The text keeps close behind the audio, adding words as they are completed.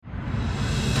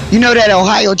You know that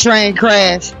Ohio train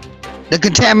crash? The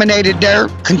contaminated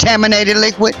dirt, contaminated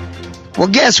liquid? Well,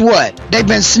 guess what? They've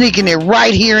been sneaking it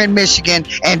right here in Michigan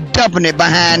and dumping it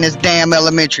behind this damn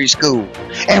elementary school.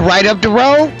 And right up the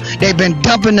road, they've been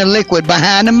dumping the liquid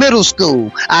behind the middle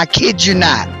school. I kid you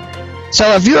not.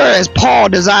 So if you're as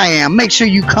appalled as I am, make sure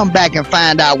you come back and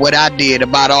find out what I did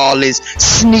about all this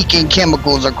sneaking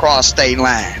chemicals across state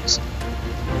lines.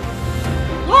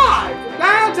 Live from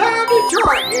downtown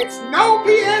Detroit, it's No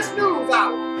BS News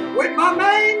Hour with my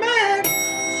main man,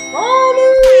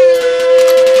 Charlie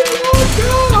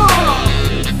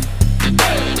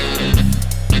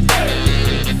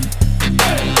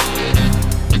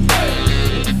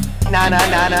Na.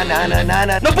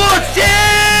 No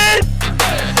bullshit!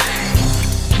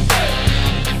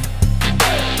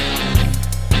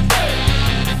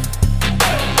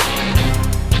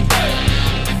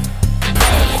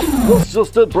 It's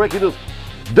just it breaking news.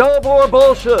 No more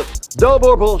bullshit. No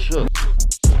more bullshit.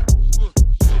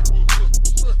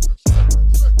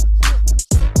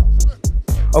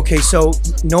 Okay, so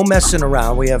no messing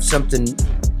around. We have something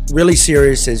really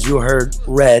serious, as you heard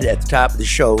read at the top of the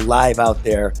show, live out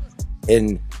there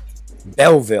in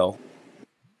Belleville,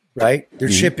 right?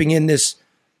 They're shipping in this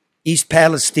East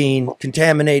Palestine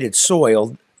contaminated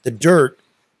soil. The dirt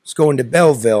is going to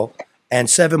Belleville, and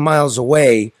 7 miles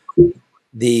away,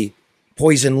 the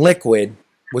poison liquid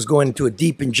was going into a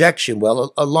deep injection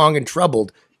well, a long and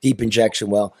troubled deep injection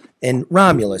well in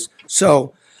Romulus.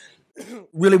 So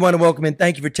really want to welcome and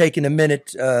thank you for taking a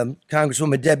minute,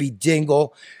 Congresswoman Debbie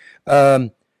Dingell.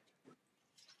 How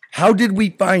did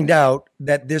we find out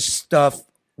that this stuff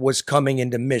was coming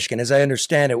into Michigan? As I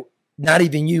understand it, not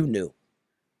even you knew.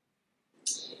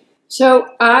 So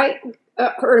I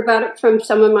heard about it from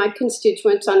some of my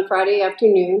constituents on Friday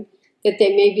afternoon, that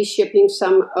they may be shipping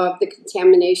some of the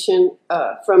contamination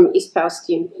from East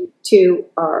Palestine to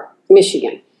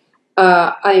Michigan.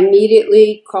 I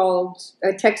immediately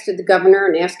texted the governor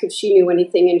and asked if she knew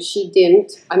anything, and she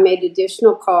didn't. I made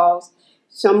additional calls.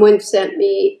 Someone sent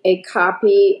me a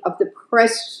copy of the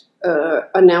press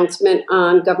announcement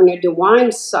on Governor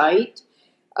DeWine's site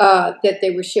that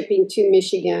they were shipping to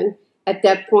Michigan. At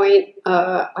that point,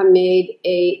 I made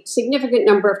a significant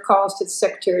number of calls to the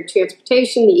Secretary of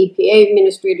Transportation, the EPA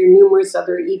administrator, numerous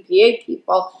other EPA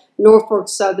people, Norfolk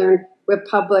Southern,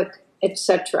 Republic,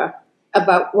 etc.,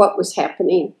 about what was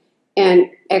happening.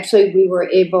 And actually, we were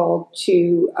able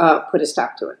to put a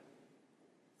stop to it.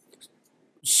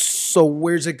 So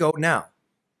where's it go now?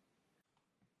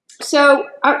 So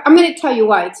I'm going to tell you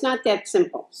why. It's not that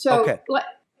simple. So, okay.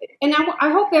 And I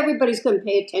hope everybody's going to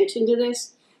pay attention to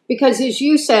this. Because as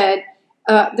you said,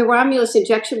 the Romulus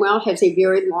injection well has a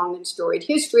very long and storied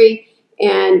history,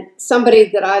 and somebody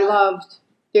that I loved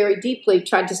very deeply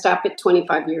tried to stop it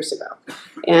 25 years ago.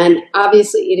 And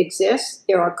obviously it exists.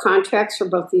 There are contracts for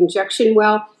both the injection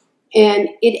well, and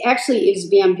it actually is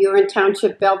Van Buren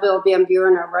Township. Belleville, Van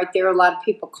Buren are right there. A lot of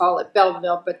people call it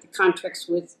Belleville, but the contract's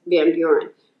with Van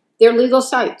Buren. They're legal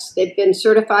sites. They've been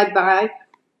certified by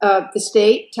the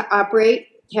state to operate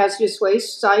hazardous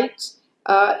waste sites.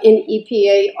 And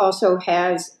EPA also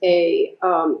has a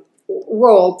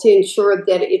role to ensure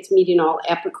that it's meeting all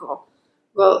applicable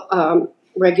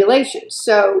regulations.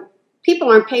 So people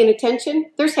aren't paying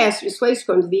attention. There's hazardous waste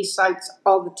going to these sites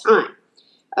all the time.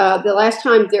 The last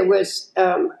time there was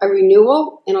a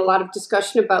renewal and a lot of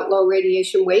discussion about low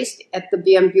radiation waste at the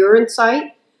Van Buren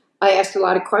site, I asked a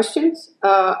lot of questions.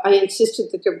 I insisted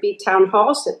that there be town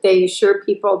halls, that they assure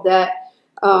people that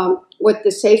what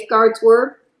the safeguards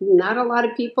were. Not a lot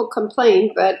of people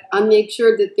complained, but I made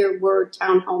sure that there were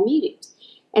town hall meetings.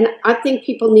 And I think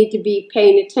people need to be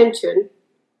paying attention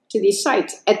to these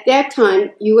sites. At that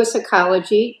time, U.S.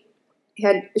 Ecology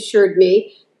had assured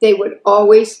me they would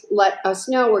always let us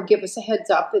know or give us a heads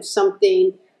up if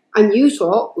something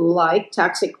unusual, like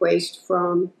toxic waste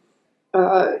from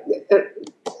Ohio,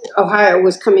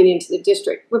 was coming into the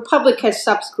district. Republic has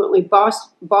subsequently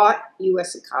bought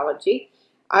U.S. Ecology.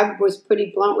 I was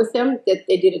pretty blunt with them that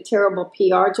they did a terrible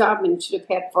PR job and should have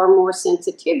had far more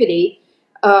sensitivity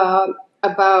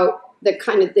about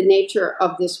the nature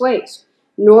of this waste.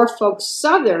 Norfolk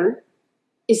Southern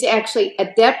is actually,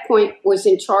 at that point, was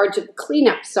in charge of the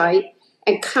cleanup site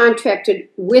and contracted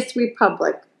with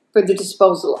Republic for the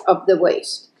disposal of the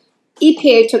waste.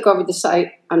 EPA took over the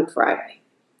site on Friday.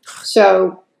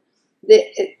 So,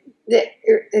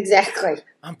 exactly.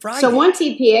 On Friday? So once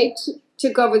EPA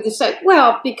took over the site,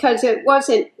 well, because it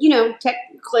wasn't,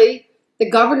 technically the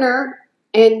governor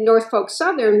and Norfolk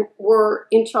Southern were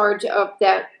in charge of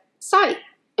that site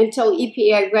until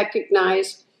EPA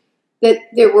recognized that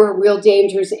there were real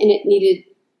dangers and it needed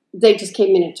they just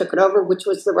came in and took it over, which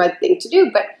was the right thing to do.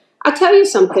 But I'll tell you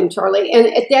something, Charlie. And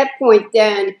at that point,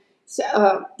 then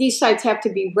these sites have to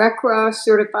be RCRA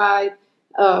certified.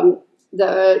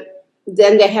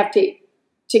 Then they have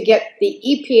to get the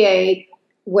EPA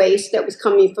waste that was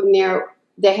coming from there.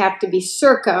 They have to be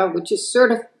CERCA, which is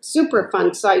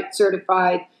Superfund site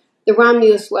certified. The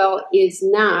Romulus well is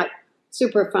not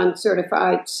Superfund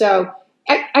certified. So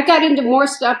I got into more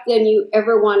stuff than you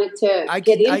ever wanted to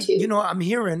get into. I'm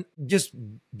hearing just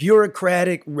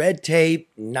bureaucratic red tape,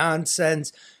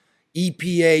 nonsense,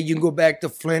 EPA. You can go back to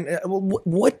Flint.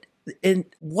 What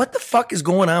the fuck is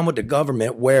going on with the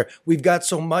government where we've got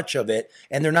so much of it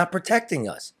and they're not protecting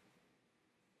us?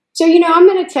 So, I'm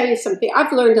going to tell you something.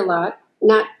 I've learned a lot,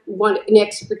 not an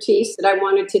expertise that I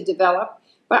wanted to develop.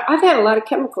 But I've had a lot of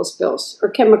chemical spills or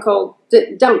chemical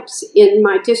dumps in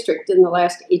my district in the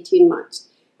last 18 months.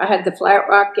 I had the Flat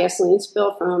Rock gasoline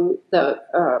spill from the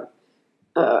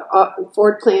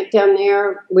Ford plant down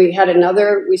there. We had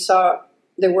another. We saw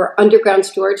there were underground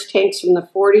storage tanks from the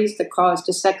 40s that caused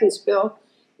a second spill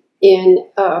in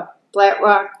Flat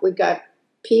Rock. We got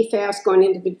PFAS going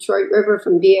into the Detroit River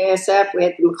from BASF. We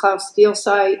had the McLeod Steel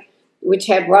site, which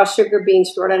had raw sugar being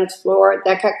stored on its floor.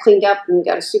 That got cleaned up, and we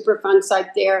got a Superfund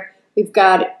site there. We've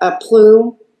got a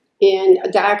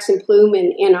dioxin plume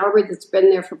in Ann Arbor that's been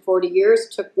there for 40 years.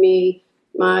 It took me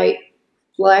my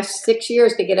last 6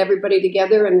 years to get everybody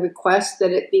together and request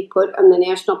that it be put on the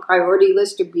national priority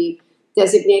list to be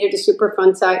designated a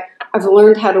Superfund site. I've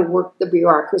learned how to work the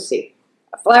bureaucracy.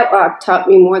 Flat Rock taught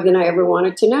me more than I ever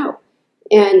wanted to know.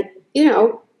 And,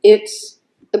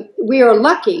 we are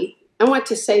lucky. I want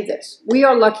to say this. We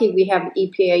are lucky we have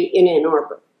EPA in Ann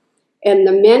Arbor. And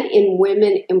the men and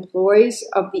women employees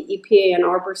of the EPA Ann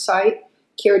Arbor site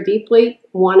care deeply,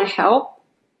 want to help,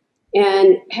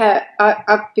 and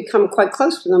I've become quite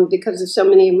close to them because of so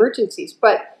many emergencies.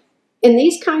 But in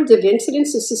these kinds of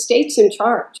incidents, it's the state's in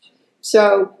charge.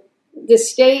 So the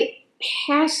state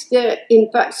has to,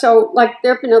 like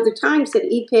there have been other times that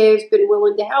EPA has been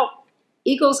willing to help.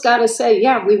 Eagle's got to say,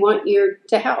 yeah, we want you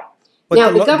to help. But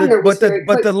now, the governor was very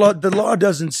quick. the law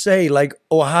doesn't say like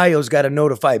Ohio's got to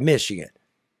notify Michigan.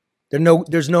 No,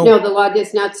 the law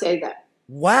does not say that.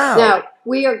 Wow. Now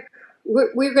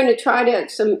we're going to try to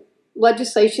some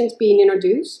legislation's being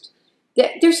introduced.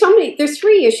 There's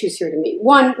three issues here to me.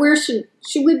 One, where should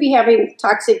we be having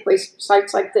toxic waste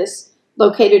sites like this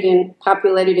located in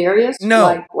populated areas? No,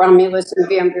 like Romulus and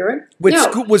Van Buren. With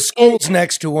schools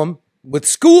next to them. With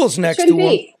schools next to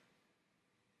them.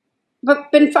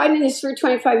 But been fighting this for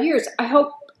 25 years.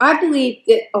 I believe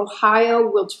that Ohio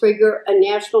will trigger a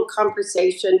national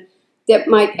conversation that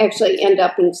might actually end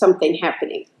up in something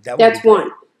happening. That's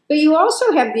one. But you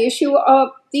also have the issue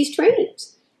of these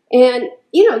trains. And,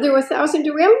 there were 1,000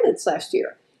 derailments last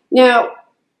year. Now,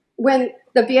 when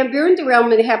the Van Buren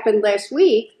derailment happened last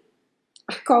week,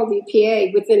 I called the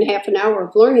EPA within half an hour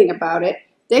of learning about it.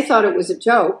 They thought it was a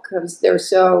joke because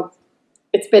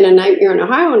it's been a nightmare in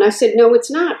Ohio. And I said, no,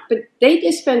 it's not. But they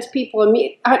dispense people.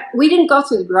 We didn't go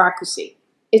through the bureaucracy.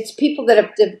 It's people that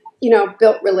have,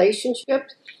 built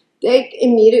relationships.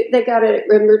 They got an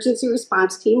emergency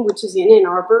response team, which is in Ann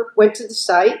Arbor, went to the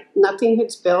site. Nothing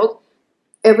had spilled.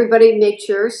 Everybody made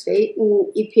sure, state and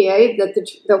EPA, that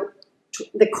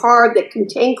the car that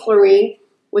contained chlorine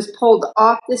was pulled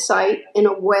off the site and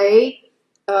away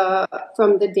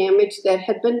from the damage that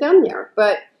had been done there.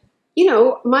 But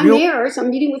mayors,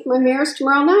 I'm meeting with my mayors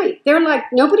tomorrow night. They're like,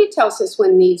 nobody tells us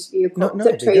when these vehicles,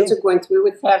 the trains are going through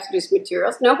with hazardous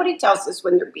materials. Nobody tells us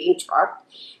when they're being trucked.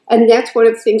 And that's one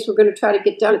of the things we're going to try to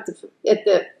get done at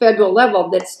the federal level,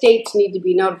 that states need to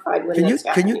be notified when that's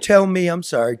happening. Can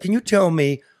you tell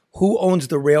me who owns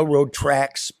the railroad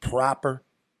tracks proper?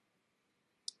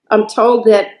 I'm told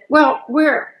that,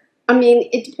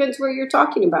 it depends where you're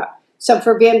talking about. So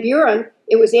for Van Buren,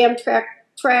 it was Amtrak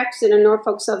tracks and a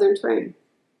Norfolk Southern train.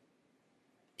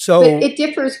 So but it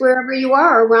differs wherever you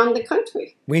are around the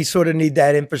country. We sort of need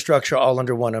that infrastructure all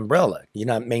under one umbrella. You're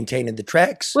not maintaining the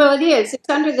tracks. Well, it is. It's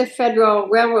under the Federal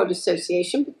Railroad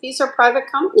Association, but these are private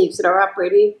companies that are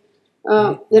operating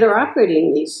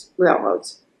these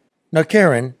railroads. Now,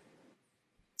 Karen.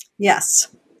 Yes.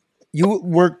 You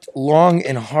worked long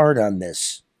and hard on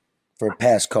this for the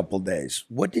past couple of days.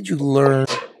 What did you learn?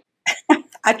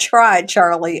 I tried,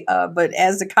 Charlie, but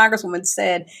as the Congresswoman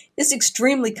said, it's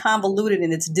extremely convoluted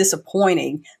and it's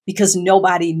disappointing because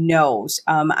nobody knows.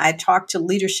 I talked to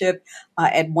leadership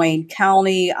at Wayne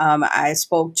County. I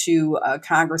spoke to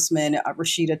Congressman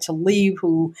Rashida Tlaib,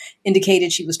 who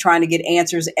indicated she was trying to get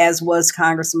answers, as was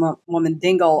Congresswoman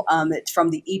Dingell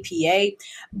from the EPA.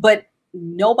 But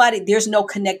there's no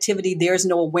connectivity, there's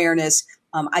no awareness.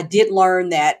 I did learn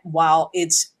that while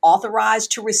it's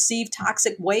authorized to receive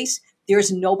toxic waste,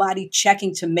 there's nobody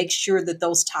checking to make sure that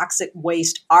those toxic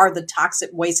waste are the toxic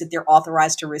waste that they're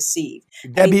authorized to receive.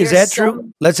 Debbie, is that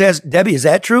true? Let's ask Debbie, is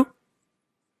that true?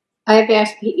 I've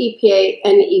asked the EPA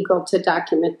and Eagle to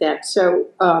document that, so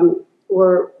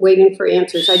we're waiting for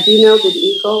answers. I do know that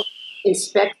Eagle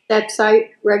inspects that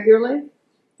site regularly.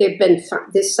 They've been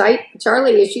this site,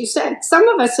 Charlie, as you said, some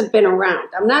of us have been around.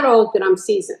 I'm not old, but I'm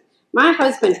seasoned. My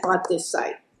husband bought this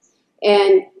site,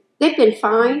 and they've been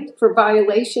fined for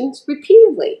violations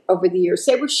repeatedly over the years.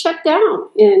 They were shut down.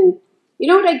 And you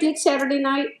know what I did Saturday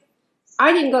night?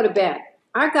 I didn't go to bed.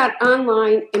 I got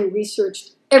online and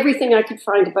researched everything I could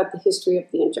find about the history of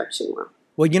the injection well.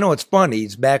 Well, it's funny.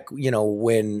 It's back,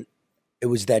 when it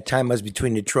was that time I was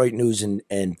between Detroit News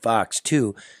and Fox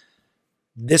 2.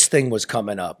 This thing was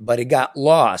coming up, but it got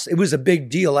lost. It was a big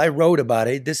deal. I wrote about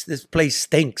it. This place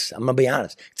stinks. I'm going to be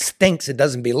honest. It stinks. It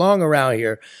doesn't belong around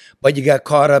here. But you got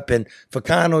caught up in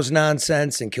Ficano's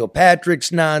nonsense and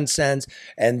Kilpatrick's nonsense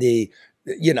and the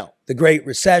Great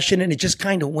Recession, and it just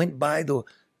kind of went by the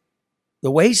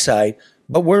wayside.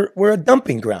 But we're a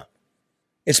dumping ground.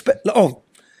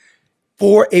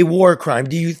 For a war crime.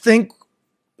 Do you think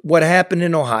what happened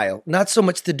in Ohio, not so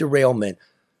much the derailment,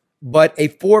 but a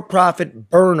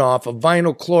for-profit burn-off of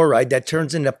vinyl chloride that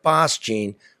turns into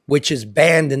phosgene, which is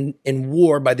banned in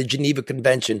war by the Geneva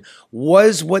Convention,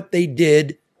 was what they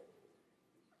did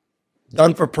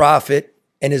done for profit,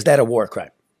 and is that a war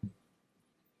crime?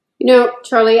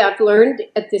 Charlie, I've learned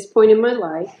at this point in my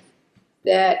life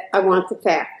that I want the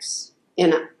facts.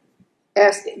 And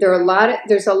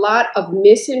there's a lot of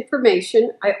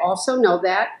misinformation. I also know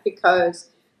that because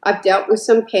I've dealt with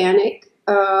some panic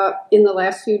in the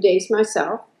last few days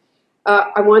myself.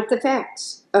 I want the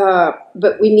facts,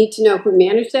 but we need to know who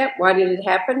managed that. Why did it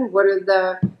happen? What are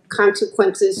the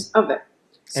consequences of it?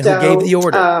 And who gave the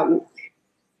order?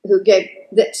 Who gave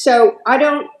that? So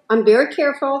I'm very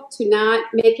careful to not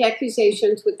make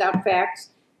accusations without facts,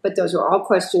 but those are all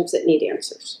questions that need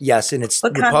answers. Yes, and it's.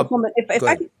 But Congresswoman,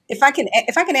 if I can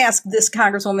ask this,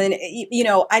 Congresswoman,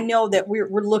 I know that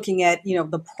we're looking at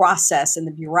the process and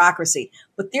the bureaucracy,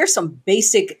 but there's some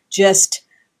basic just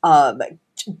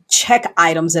check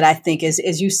items that I think,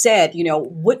 as you said,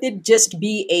 wouldn't it just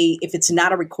be if it's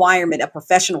not a requirement, a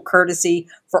professional courtesy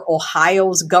for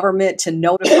Ohio's government to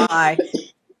notify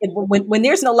when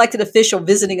there's an elected official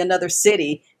visiting another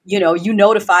city, you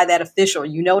notify that official,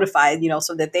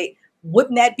 so that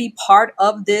wouldn't that be part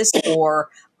of this, or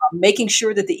making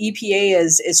sure that the EPA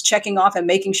is checking off and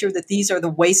making sure that these are the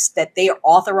wastes that they are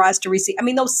authorized to receive? I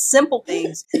mean, those simple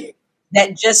things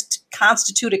that just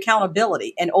constitute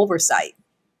accountability and oversight.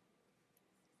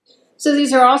 So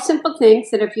these are all simple things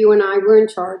that if you and I were in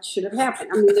charge should have happened.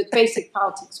 I mean, the basic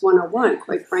politics 101,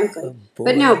 quite frankly.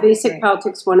 But no, basic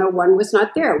politics 101 was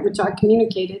not there, which I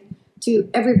communicated to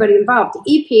everybody involved. The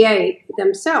EPA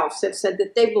themselves have said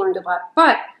that they've learned a lot,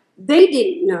 but they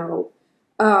didn't know.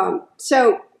 I'm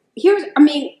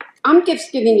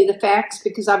just giving you the facts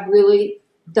because I've really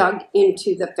dug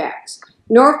into the facts.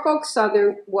 Norfolk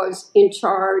Southern was in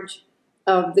charge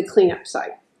of the cleanup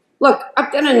site. Look,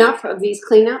 I've done enough of these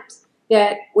cleanups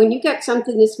that when you get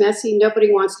something this messy,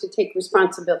 nobody wants to take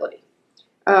responsibility.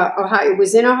 Ohio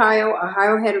was in Ohio.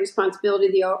 Ohio had a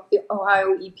responsibility, the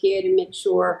Ohio EPA, to make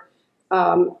sure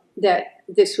that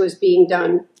this was being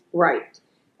done right.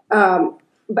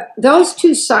 But those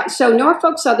two sites, so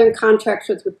Norfolk Southern contracts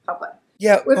with Republic.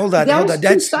 Yeah, hold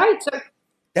on. Sites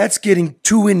that's getting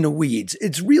too in the weeds.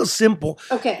 It's real simple.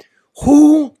 Okay.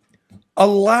 Who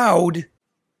allowed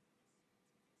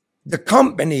the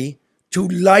company to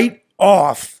light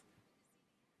off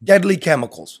deadly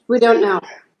chemicals? We don't know.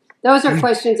 Those are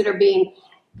questions that are being,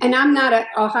 and I'm not an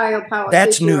Ohio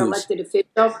politician or elected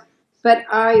official, but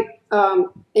I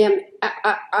have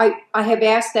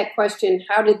asked that question.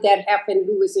 How did that happen?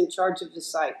 Who was in charge of the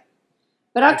site?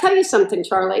 But I'll tell you something,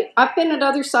 Charlie. I've been at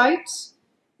other sites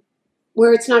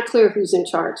where it's not clear who's in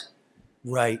charge.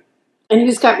 Right. And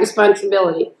who's got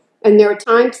responsibility. And there are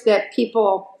times that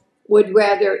people would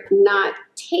rather not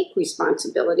take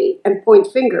responsibility and point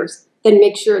fingers than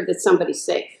make sure that somebody's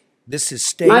safe. This is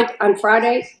state. On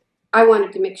Friday, I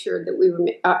wanted to make sure that we were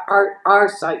our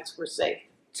sites were safe.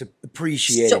 It's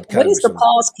appreciated. So what is the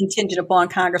pause contingent upon,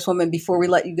 Congresswoman, before we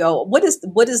let you go? What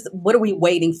are we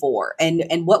waiting for?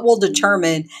 And what will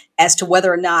determine as to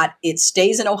whether or not it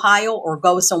stays in Ohio or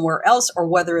goes somewhere else, or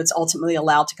whether it's ultimately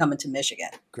allowed to come into Michigan?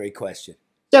 Great question.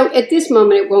 So at this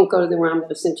moment, it won't go to the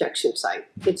Romulus injection site.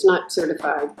 It's not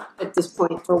certified at this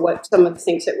point for what some of the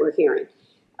things that we're hearing.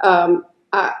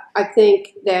 I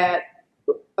think that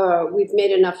we've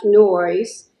made enough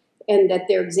noise and that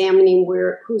they're examining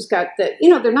who's got the,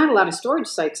 there are not a lot of storage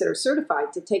sites that are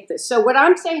certified to take this. So what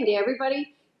I'm saying to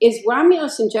everybody is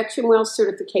Romulus injection well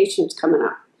certification is coming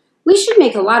up. We should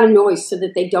make a lot of noise so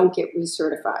that they don't get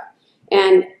recertified.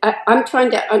 And I'm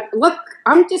trying to, look,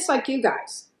 I'm just like you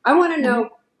guys. I want to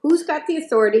know who's got the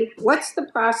authority, what's the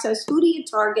process, who do you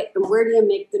target, and where do you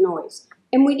make the noise?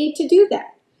 And we need to do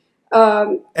that.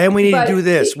 And we need to do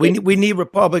this. We need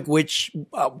Republic, which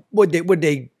would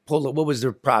they pull it? What was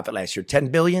their profit last year? 10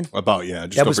 billion? About, yeah.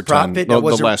 Just that over was 10. profit? The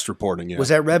Was last reporting, yeah. Was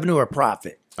that revenue or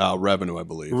profit? Revenue, I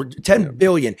believe. 10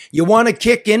 billion. You want to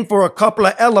kick in for a couple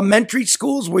of elementary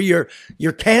schools where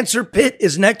your cancer pit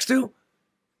is next to?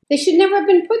 They should never have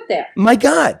been put there. My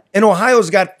God. And Ohio's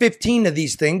got 15 of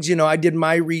these things. I did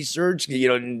my research,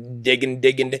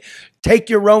 digging. Take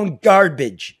your own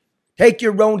garbage. Take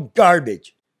your own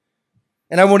garbage.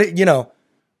 And I want to,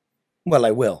 well,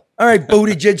 I will. All right,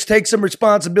 Buttigieg, take some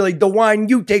responsibility. DeWine,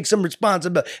 you take some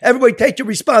responsibility. Everybody take your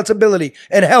responsibility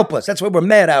and help us. That's why we're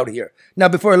mad out here. Now,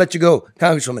 before I let you go,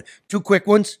 Congresswoman, 2 quick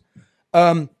ones.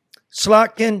 Alyssa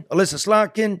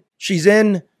Slotkin, she's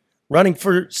in, running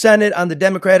for Senate on the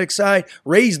Democratic side,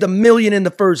 raised $1 million in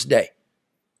the first day.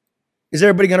 Is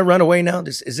everybody going to run away now?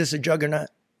 Is this a juggernaut?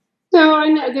 No, I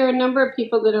know there are a number of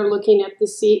people that are looking at the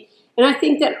seat. And I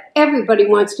think that everybody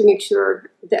wants to make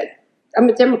sure that I'm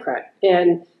a Democrat.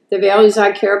 And the values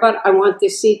I care about, I want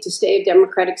this seat to stay a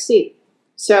Democratic seat.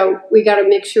 So we got to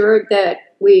make sure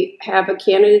that we have a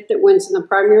candidate that wins in the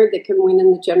primary that can win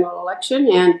in the general election.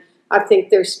 And I think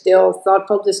there's still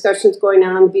thoughtful discussions going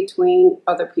on between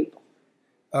other people.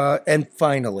 And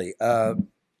finally,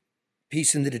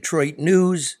 piece in the Detroit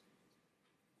News.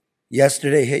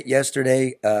 Hit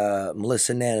yesterday,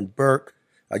 Melissa Nan Burke.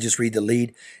 I'll just read the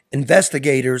lead.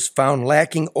 Investigators found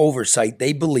lacking oversight,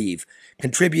 they believe,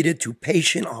 contributed to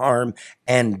patient harm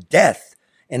and death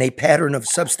and a pattern of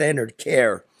substandard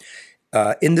care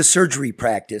in the surgery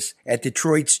practice at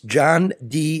Detroit's John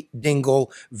D.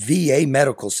 Dingle VA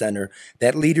Medical Center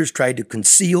that leaders tried to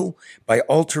conceal by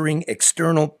altering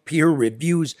external peer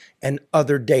reviews and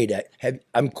other data.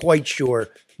 I'm quite sure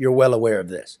you're well aware of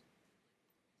this.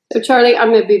 So, Charlie, I'm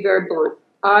going to be very blunt.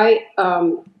 I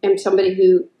am somebody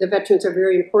who, the veterans are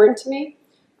very important to me.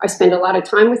 I spend a lot of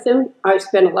time with them. I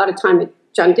spend a lot of time at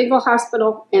John Dingle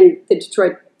Hospital and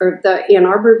the Ann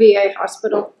Arbor VA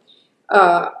Hospital.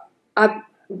 I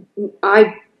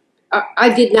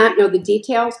did not know the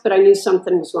details, but I knew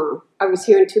something was wrong. I was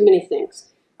hearing too many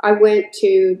things. I went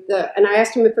to and I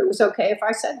asked him if it was okay if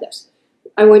I said this.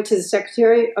 I went to the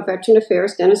Secretary of Veteran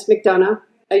Affairs, Dennis McDonough,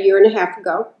 a year and a half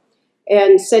ago,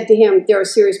 and said to him, there are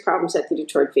serious problems at the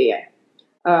Detroit VA.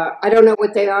 I don't know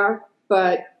what they are,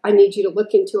 but I need you to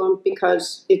look into them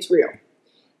because it's real.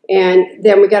 And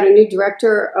then we got a new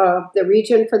director of the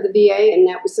region for the VA, and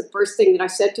that was the first thing that I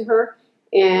said to her.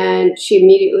 And she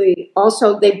immediately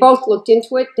they both looked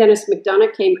into it. Dennis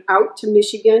McDonough came out to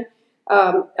Michigan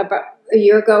about a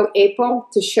year ago, April,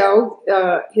 to show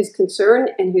his concern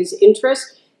and his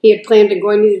interest. He had planned on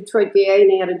going to the Detroit VA, and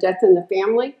he had a death in the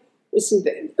family. Listen,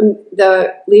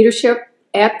 the leadership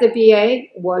at the VA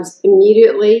was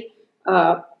immediately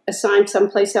assigned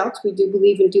someplace else. We do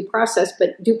believe in due process,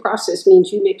 but due process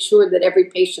means you make sure that every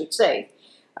patient's safe.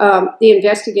 The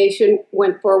investigation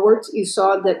went forward. You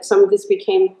saw that some of this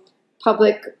became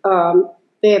public.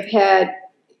 They've had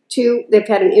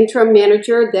an interim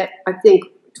manager that I think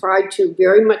tried to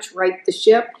very much right the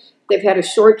ship. They've had a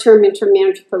short-term interim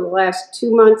manager for the last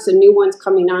 2 months. A new one's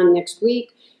coming on next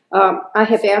week. I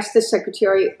have asked the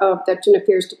Secretary of Veteran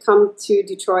Affairs to come to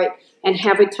Detroit and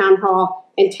have a town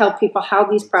hall and tell people how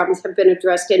these problems have been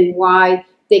addressed and why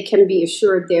they can be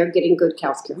assured they're getting good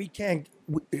health care. We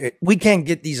can't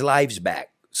get these lives back.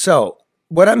 So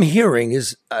what I'm hearing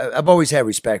is I've always had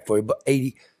respect for you, but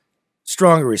a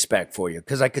stronger respect for you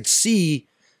because I could see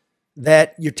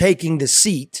that you're taking the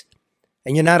seat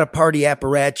and you're not a party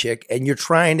apparatchik and you're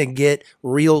trying to get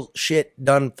real shit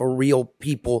done for real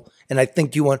people. And I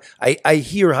think I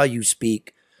hear how you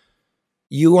speak.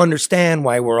 You understand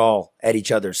why we're all at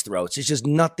each other's throats. It's just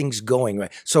nothing's going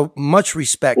right. So much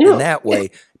respect in that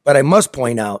way. But I must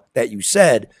point out that you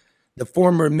said the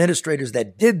former administrators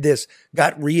that did this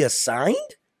got reassigned.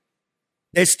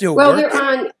 They're still working? They're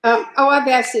on. I've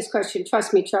asked this question.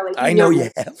 Trust me, Charlie. I know you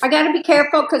have. I got to be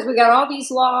careful because we got all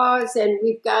these laws and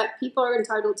we've got people are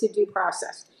entitled to due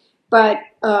process. But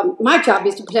my job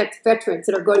is to protect the veterans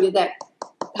that are going to that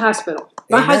hospital.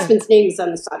 My husband's name is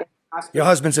on the side of the hospital. Your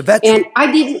husband's a veteran. And I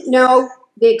didn't know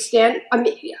the extent. I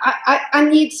mean, I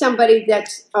need somebody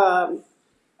that's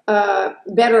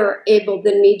better able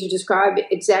than me to describe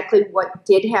exactly what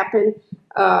did happen.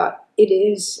 It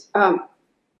is...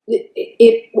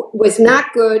 it was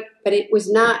not good, but it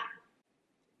was not.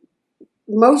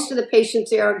 Most of the patients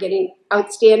there are getting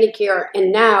outstanding care,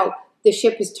 and now the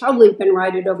ship has totally been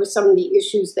righted over some of the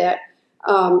issues that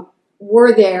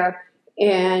were there.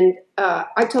 And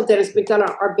I told Dennis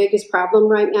McDonough our biggest problem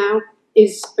right now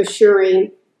is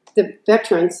assuring the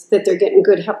veterans that they're getting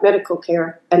good medical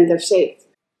care and they're safe.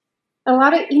 A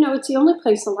lot of, it's the only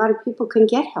place a lot of people can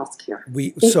get health care.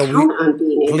 They count on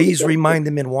being able please to get remind it.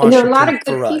 them in And there are a lot Washington of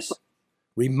good for us. people.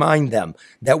 Remind them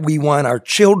that we want our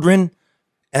children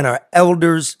and our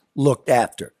elders looked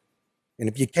after. And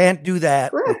if you can't do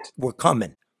that, Correct. we're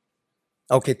coming.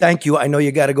 Okay, thank you. I know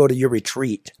you got to go to your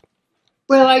retreat.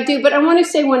 Well, I do, but I want to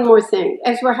say one more thing.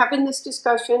 As we're having this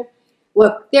discussion,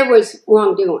 look, there was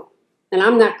wrongdoing, and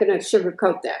I'm not going to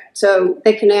sugarcoat that. So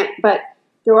they can act, but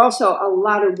there are also a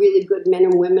lot of really good men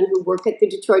and women who work at the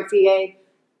Detroit VA.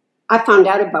 I found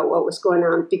out about what was going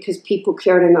on because people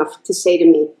cared enough to say to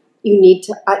me, you need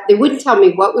to, they wouldn't tell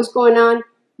me what was going on,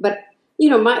 but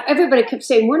everybody kept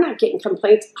saying, we're not getting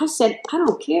complaints. I said, I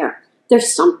don't care.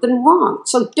 There's something wrong.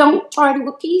 So don't try to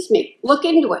appease me. Look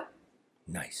into it.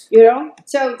 Nice.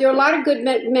 So there are a lot of good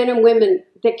men and women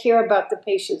that care about the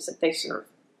patients that they serve.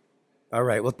 All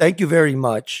right. Well, thank you very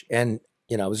much. And,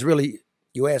 it was really,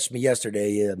 you asked me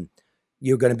yesterday,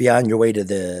 you're going to be on your way to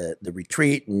the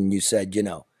retreat. And you said,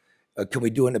 can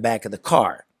we do it in the back of the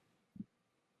car?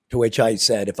 To which I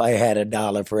said, if I had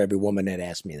 $1 for every woman that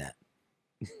asked me that.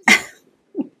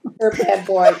 You're a bad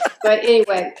boy. But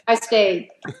anyway, I stayed.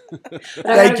 But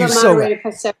Thank you so much.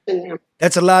 Perception now.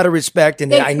 That's a lot of respect. And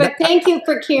But thank you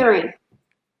for caring.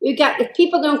 If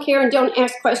people don't care and don't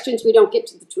ask questions, we don't get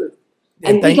to the truth.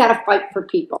 And we got to fight for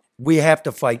people. We have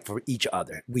to fight for each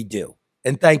other. We do.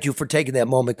 And thank you for taking that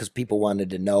moment because people wanted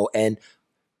to know. And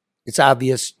it's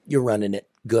obvious you're running it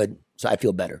good. So I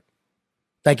feel better.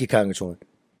 Thank you, Congresswoman.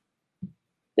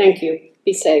 Thank you.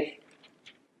 Be safe.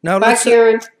 Now, bye,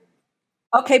 Karen.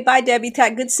 Okay, bye, Debbie.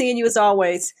 Good seeing you as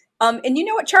always. And you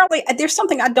know what, Charlie? There's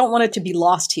something I don't want it to be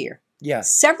lost here. Yeah.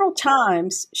 Several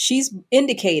times she's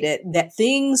indicated that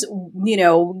things,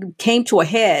 came to a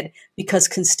head because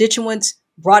constituents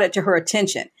brought it to her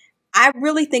attention. I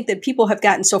really think that people have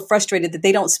gotten so frustrated that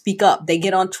they don't speak up. They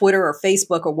get on Twitter or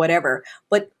Facebook or whatever.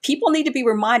 But people need to be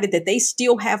reminded that they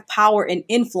still have power and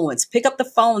influence. Pick up the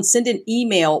phone, send an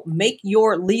email, make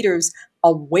your leaders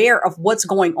aware of what's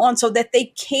going on so that they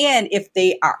can, if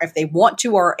they want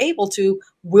to or are able to,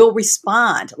 will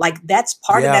respond. Like that's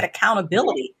part of that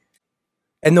accountability.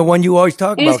 And the one you always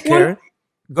talk about, Karen.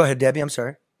 Go ahead, Debbie. I'm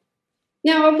sorry.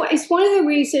 No, it's one of the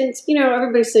reasons,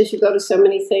 everybody says you go to so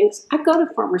many things. I go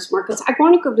to farmers markets. I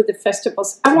want to go to the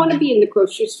festivals. I want to be in the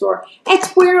grocery store.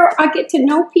 It's where I get to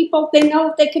know people. They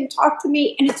know they can talk to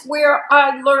me, and it's where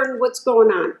I learn what's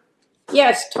going on.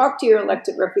 Yes, talk to your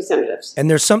elected representatives. And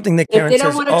there's something that Karen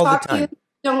says all the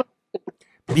time.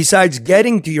 Besides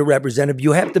getting to your representative,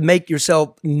 you have to make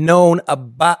yourself known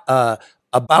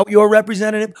about your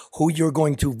representative, who you're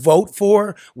going to vote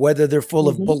for, whether they're full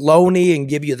of baloney and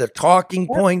give you the talking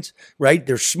points, right?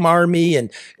 They're smarmy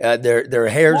and their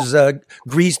hair's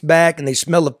greased back and they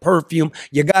smell of perfume.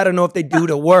 You got to know if they do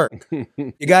the work.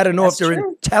 You got to know if they're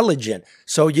intelligent.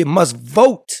 So you must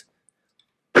vote.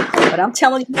 But I'm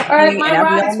telling you, all right, my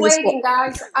ride's waiting,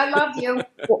 guys. I love you.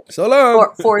 So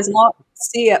long. For as long,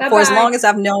 for as long as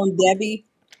I've known Debbie,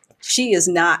 she is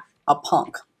not a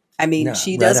punk. I mean,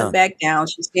 she doesn't back down.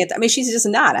 She stands. I mean, she's just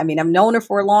not. I mean, I've known her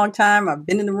for a long time. I've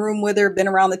been in the room with her, been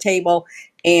around the table.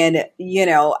 And,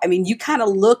 you kind of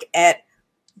look at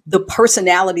the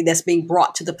personality that's being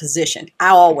brought to the position. I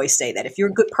always say that if you're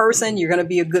a good person, you're going to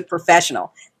be a good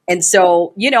professional. And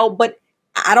so, but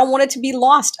I don't want it to be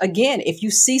lost. Again, if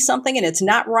you see something and it's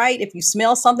not right, if you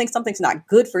smell something's not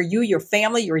good for you, your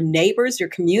family, your neighbors, your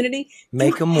community,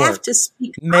 make them work. Have to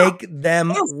speak Make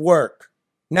them work.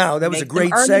 Now, that was a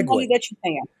great segue.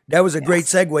 That was a great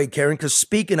segue, Karen, because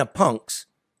speaking of punks,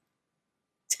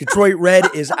 Detroit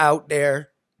Red is out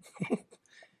there.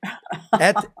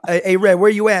 Hey, Red,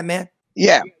 where you at, man?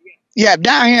 Yeah,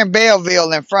 down here in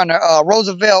Belleville in front of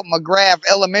Roosevelt McGrath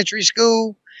Elementary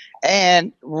School.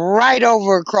 And right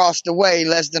over across the way,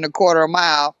 less than a quarter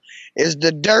mile, is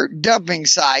the dirt dumping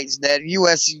sites that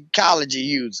U.S. Ecology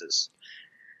uses.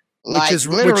 Which is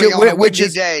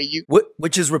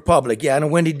Republic. Yeah, on a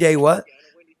windy day, what?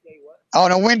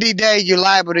 On a windy day, you're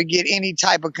liable to get any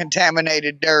type of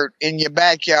contaminated dirt in your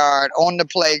backyard, on the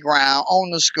playground, on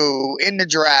the school, in the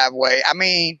driveway. I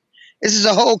mean, this is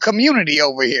a whole community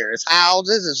over here. It's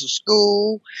houses, it's a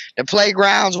school, the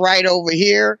playground's right over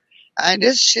here. And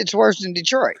this shit's worse than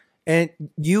Detroit. And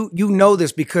you know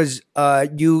this because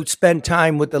you spend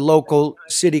time with the local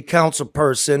city council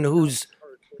person who's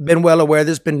been well aware.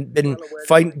 This been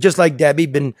fighting, just like Debbie,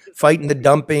 been fighting the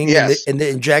dumping Yes. and the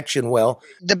injection well.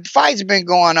 The fight's been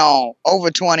going on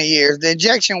over 20 years. The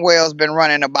injection well's been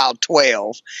running about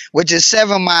 12, which is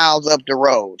 7 miles up the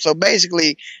road. So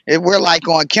basically, we're like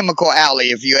on Chemical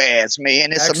Alley, if you ask me,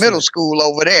 and it's Excellent. a middle school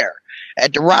over there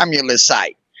at the Romulus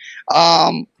site.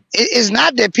 It's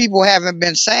not that people haven't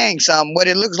been saying something. What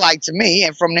it looks like to me,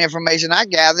 and from the information I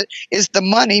gathered, is the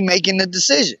money making the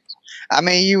decisions. I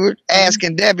mean, you were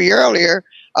asking Debbie earlier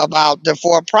about the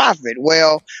for-profit.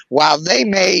 Well, while they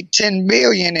made $10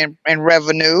 billion in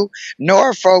revenue,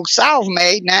 Norfolk South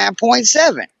made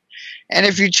 9.7. And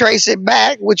if you trace it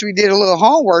back, which we did a little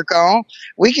homework on,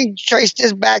 we can trace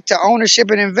this back to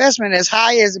ownership and investment as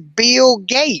high as Bill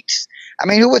Gates. I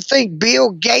mean, who would think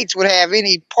Bill Gates would have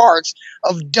any parts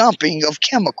of dumping of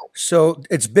chemicals? So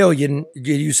it's billion.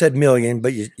 You said million,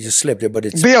 but you slipped it. But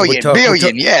it's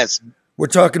Billion, yes. We're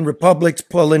talking Republic's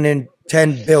pulling in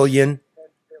 10 billion.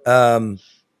 Norfolk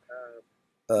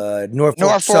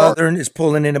Southern is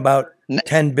pulling in about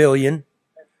 10 billion.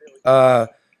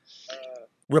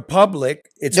 Republic,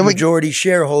 its majority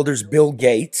shareholders, Bill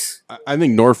Gates. I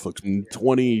think Norfolk in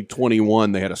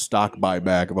 2021 they had a stock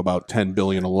buyback of about 10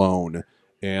 billion alone,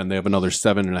 and they have another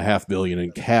 7.5 billion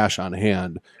in cash on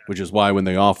hand, which is why when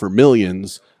they offer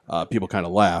millions, people kind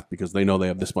of laugh because they know they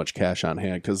have this much cash on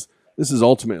hand. Because this is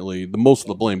ultimately most of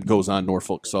the blame goes on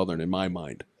Norfolk Southern in my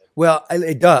mind. Well,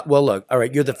 it does. Well, look, all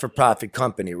right, you're the for-profit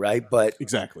company, right? But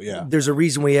exactly, yeah. There's a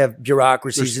reason we have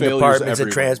bureaucracies and departments and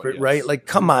transport, yes. right? Like,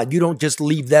 come on, you don't just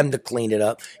leave them to clean it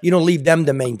up. You don't leave them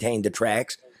to maintain the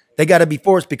tracks. They got to be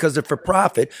forced because they're for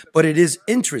profit. But it is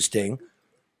interesting,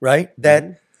 right,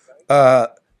 that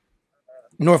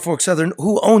Norfolk Southern,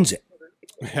 who owns it?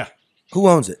 Yeah. Who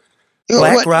owns it?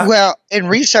 BlackRock? Well, in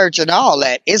research and all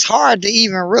that, it's hard to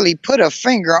even really put a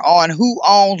finger on who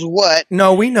owns what.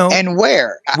 No, we know. And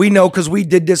where. We know because we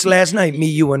did this last night, me,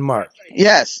 you, and Mark.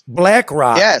 Yes.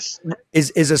 BlackRock yes.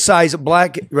 is a size of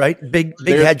right? Big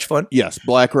hedge fund. Yes,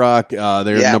 BlackRock,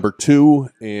 they're number 2,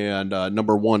 and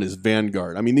number 1 is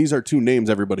Vanguard. I mean, these are two names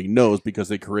everybody knows because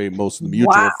they create most of the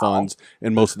mutual funds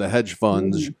and most of the hedge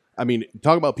funds. I mean,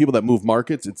 talk about people that move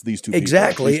markets, it's these two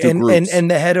exactly. people. Exactly. And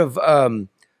the head of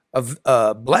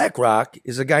BlackRock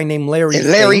is a guy named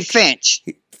Larry Finch.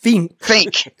 Fink.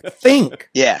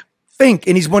 Yeah. Fink.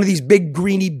 And he's one of these big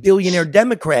greeny billionaire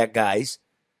Democrat guys.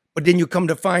 But then you come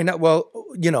to find out, well,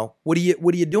 you know, what are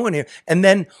you doing here? And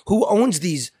then who owns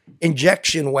these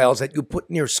injection wells that you put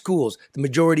near schools? The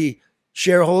majority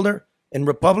shareholder in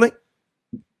Republic?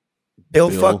 Bill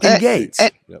fucking Gates.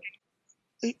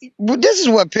 Well, this is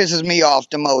what pisses me off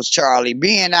the most, Charlie.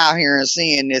 Being out here and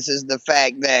seeing this is the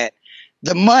fact that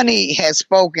the money has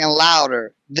spoken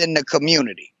louder than the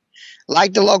community.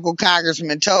 Like the local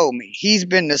congressman told me, he's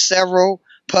been to several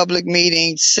public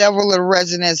meetings. Several of the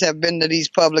residents have been to these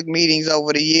public meetings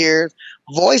over the years,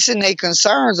 voicing their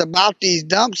concerns about these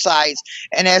dump sites.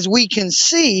 And as we can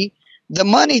see, the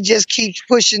money just keeps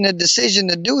pushing the decision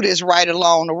to do this right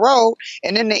along the road.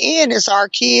 And in the end, it's our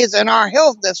kids and our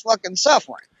health that's fucking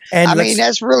suffering. And I mean,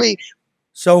 that's really...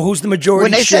 So who's the majority?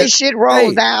 When they say shit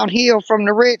rolls downhill from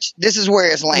the rich, this is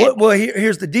where it's landing. Well,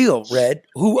 here's the deal, Red.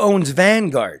 Who owns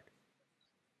Vanguard?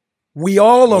 We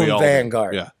all own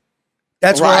Vanguard. Yeah.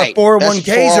 That's right. where our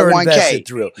 401ks are invested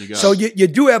through. So you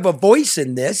do have a voice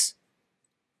in this,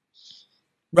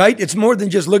 right? It's more than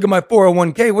just look at my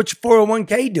 401k. What's your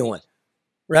 401k doing?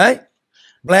 Right?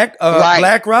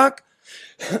 BlackRock.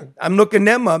 I'm looking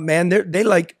them up, man. They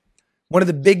like one of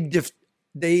the big...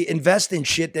 They invest in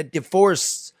shit that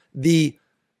deforests the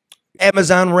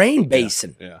Amazon rain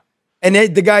basin. Yeah. And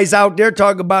the guys out there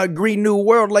talk about Green New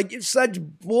World like it's such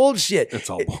bullshit. It's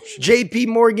all bullshit. JP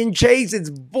Morgan Chase, it's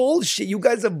bullshit. You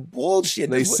guys are bullshit.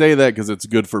 They say that because it's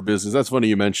good for business. That's funny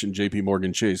you mentioned JP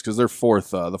Morgan Chase because they're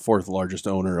the fourth largest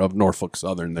owner of Norfolk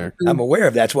Southern there. I'm aware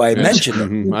of that's why I mentioned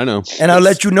them. I know. And I'll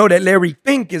let you know that Larry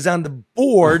Fink is on the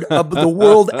board of the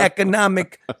World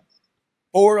Economic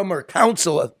Forum or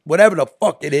Council, whatever the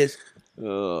fuck it is.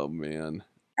 Oh, man.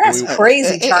 That's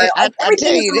crazy, Charlie. I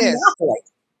tell you this.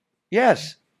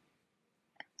 Yes.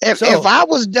 If I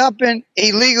was dumping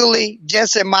illegally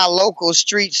just in my local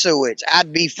street sewage,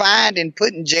 I'd be fined and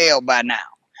put in jail by now.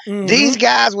 Mm-hmm. These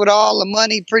guys with all the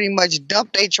money pretty much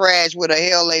dump their trash where the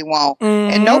hell they want,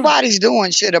 and nobody's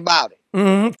doing shit about it.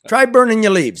 Mm-hmm. Try burning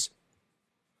your leaves.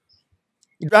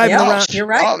 You're driving around. You're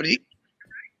right.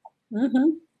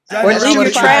 Or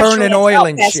burning oil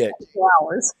and shit.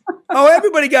 Oh,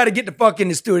 everybody got to get the fuck in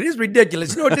the studio. It's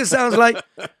ridiculous. You know what this sounds like?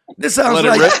 This sounds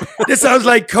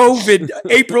like COVID,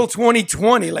 April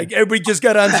 2020. Like everybody just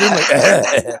got on Zoom.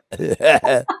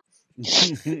 Like,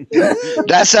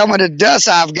 That's some of the dust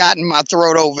I've got in my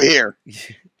throat over here.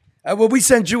 Well, we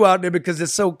sent you out there because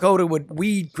it's so coated with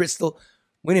weed, Crystal.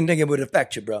 We didn't think it would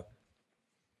affect you, bro.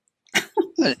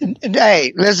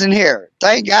 Hey, listen here.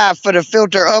 Thank God for the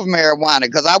filter of marijuana,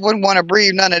 because I wouldn't want to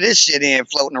breathe none of this shit in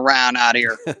floating around out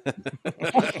here.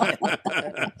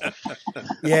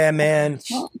 Yeah, man.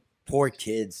 Poor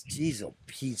kids. Jeez, oh,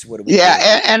 Pete, what are we Yeah,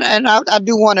 doing? and I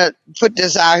do want to put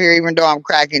this out here, even though I'm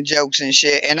cracking jokes and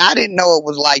shit. And I didn't know it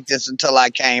was like this until I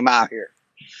came out here.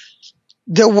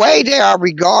 The way they are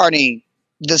regarding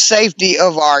the safety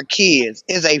of our kids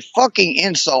is a fucking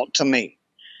insult to me.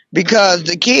 Because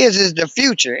the kids is the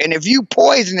future. And if you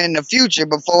poison in the future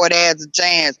before it has a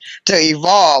chance to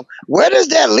evolve, where does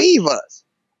that leave us?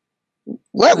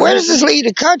 Where does this leave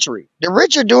the country? The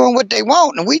rich are doing what they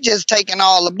want, and we just taking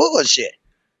all the bullshit.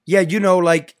 Yeah, you know,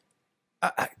 like,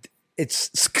 it's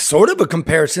sort of a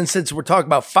comparison since we're talking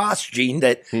about phosgene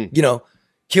that, you know,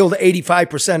 killed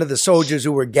 85% of the soldiers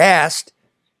who were gassed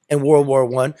in World War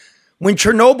I. When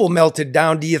Chernobyl melted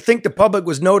down, do you think the public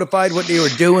was notified what they were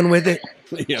doing with it?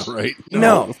 Yeah, right.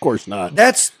 No, of course not.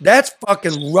 That's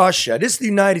fucking Russia. This is the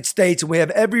United States, and we have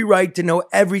every right to know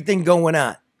everything going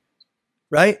on.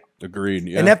 Right? Agreed.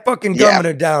 Yeah. And that fucking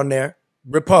governor down there,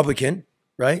 Republican,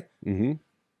 right? Mm-hmm.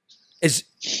 Is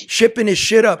shipping his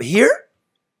shit up here?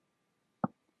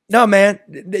 No, man.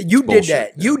 You did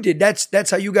that. You did.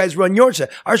 That's how you guys run your shit.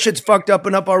 Our shit's fucked up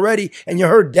and up already. And you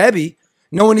heard Debbie.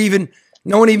 No one even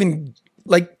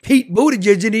like Pete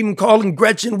Buttigieg didn't even call in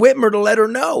Gretchen Whitmer to let her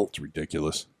know. It's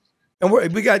ridiculous. And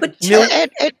we got here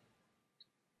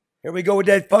we go with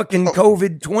that fucking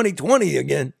COVID 2020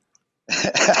 again.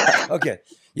 Okay.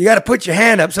 You got to put your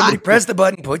hand up. Somebody press the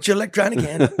button. Put your electronic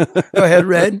hand up. Go ahead,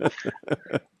 Red.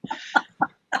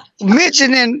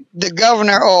 Mentioning the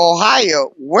governor of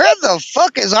Ohio, where the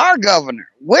fuck is our governor?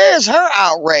 Where's her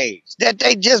outrage that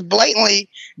they just blatantly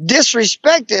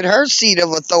disrespected her seat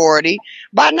of authority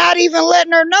by not even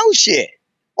letting her know shit?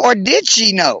 Or did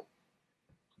she know?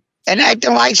 And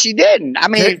acting like she didn't. I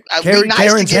mean, it'd be nice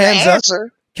Karen's to get hands an up.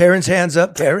 answer. Karen's hands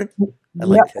up. Karen. I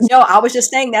like Yep. this. No, I was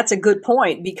just saying that's a good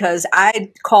point because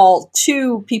I called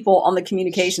 2 people on the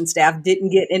communication staff,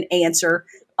 didn't get an answer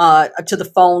to the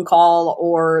phone call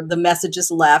or the messages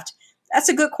left. That's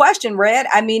a good question, Red.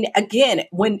 I mean, again,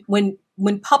 when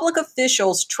public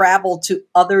officials travel to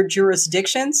other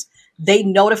jurisdictions, they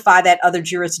notify that other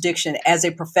jurisdiction as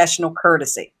a professional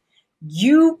courtesy.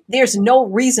 There's no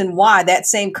reason why that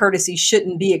same courtesy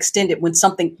shouldn't be extended when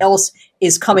something else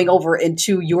is coming over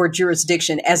into your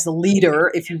jurisdiction as the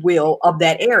leader, if you will, of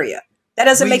that area. That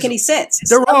doesn't make any sense.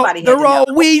 They're Somebody had to all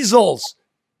know. weasels.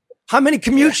 How many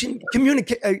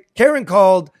Karen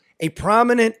called a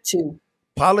prominent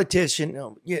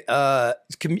politician,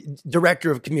 director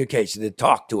of communication to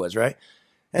talk to us, right?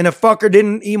 And the fucker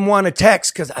didn't even want to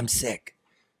text because I'm sick.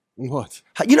 What?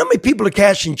 You know how many people are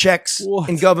cashing checks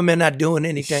in government not doing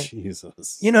anything?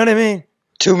 Jesus. You know what I mean?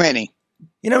 Too many.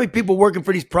 You know how many people working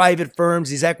for these private firms,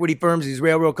 these equity firms, these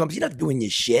railroad companies? You're not doing your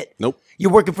shit. Nope.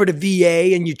 You're working for the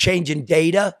VA and you're changing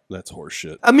data. That's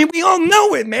horseshit. I mean, we all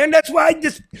know it, man. That's why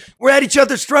we're at each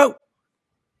other's throat,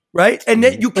 right? And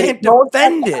then you can't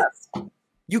defend it.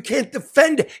 You can't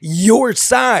defend your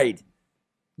side.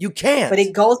 You can't. But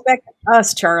it goes back to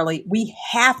us, Charlie. We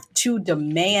have to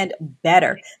demand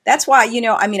better. That's why,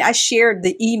 I shared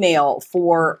the email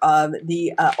for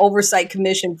the Oversight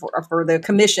Commission for the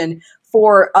Commission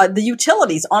for the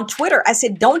utilities on Twitter. I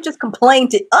said, don't just complain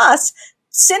to us.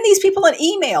 Send these people an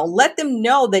email. Let them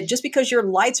know that just because your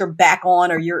lights are back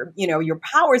on or your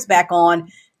power's back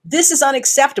on, this is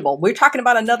unacceptable. We're talking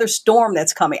about another storm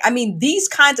that's coming. I mean, this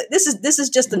is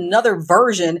just another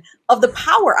version of the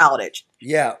power outage.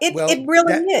 Yeah, it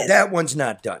really is. That one's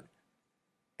not done.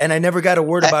 And I never got a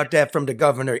word about that from the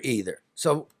governor either.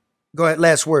 So go ahead,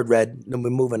 last word, Red, then we're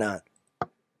moving on.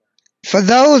 For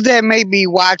those that may be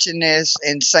watching this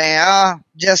and saying,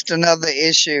 just another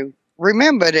issue,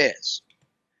 remember this.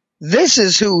 This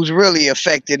is who's really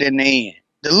affected in the end.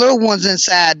 The little ones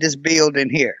inside this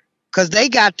building here. Because they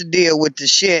got to deal with the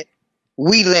shit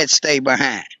we let stay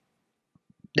behind.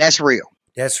 That's real.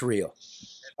 That's real.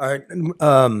 All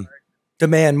right.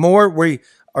 Demand more. We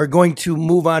are going to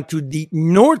move on to the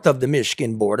north of the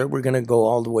Michigan border. We're going to go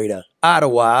all the way to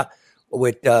Ottawa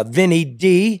with Vinny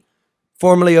D,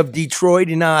 formerly of Detroit.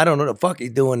 And now I don't know what the fuck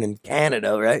he's doing in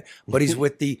Canada, right? But he's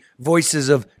with the Voices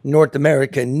of North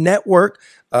America Network.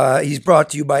 He's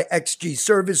brought to you by XG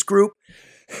Service Group.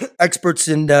 Experts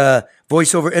in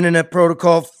voice over internet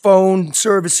protocol, phone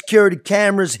service, security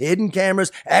cameras, hidden cameras,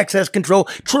 access control,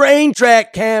 train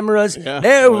track cameras. Yeah.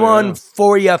 There's one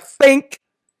for you, Fink.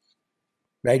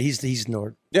 right? He's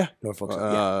Norfolk. Yeah.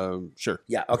 Yeah. Sure.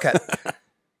 Yeah. Okay.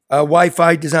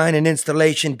 Wi-Fi design and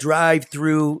installation,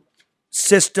 drive-through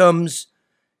systems,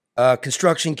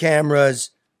 construction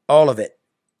cameras, all of it.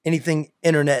 Anything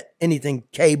internet, anything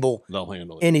cable, They'll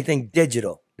handle it. anything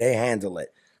digital, they handle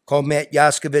it. Call Matt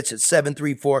Yaskovitz at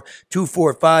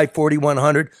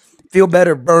 734-245-4100. Feel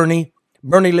better, Bernie.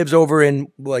 Bernie lives over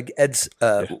in like Ed's,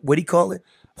 what do you call it?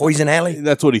 Poison Alley?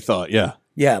 That's what he thought. Yeah.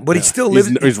 Yeah, but he still lives.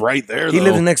 He's right there. He though.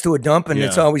 lives next to a dump, and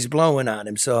it's Yeah. always blowing on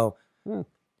him. So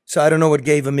I don't know what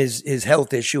gave him his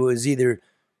health issue. Is either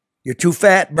you're too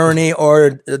fat, Bernie,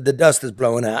 or the dust is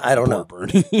blowing out. I don't know.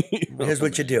 Bernie. Here's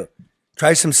what you do: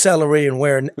 try some celery and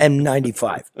wear an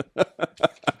N95.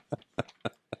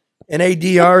 An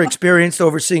ADR experienced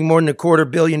overseeing more than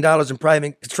 $250 million in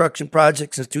private construction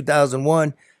projects since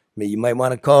 2001. You might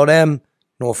want to call them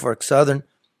Norfolk Southern.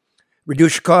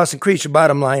 Reduce your costs, increase your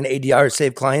bottom line. ADR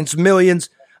save clients millions.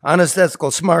 Honest,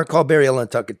 ethical, smart. Call Barry Allen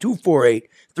Tuck at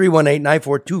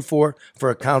 248-318-9424 for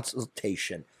a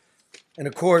consultation. And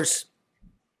of course,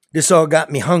 this all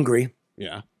got me hungry.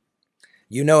 Yeah.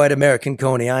 You know, at American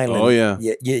Coney Island. Oh, yeah.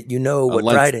 You know what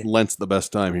Friday. Lent's the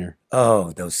best time here.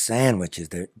 Oh, those sandwiches.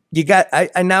 I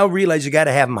now realize you got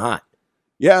to have them hot.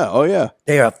 Yeah. Oh, yeah.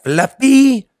 They are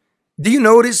fluffy. Do you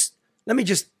notice? Let me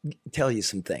just tell you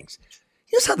some things.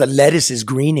 You notice how the lettuce is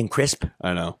green and crisp?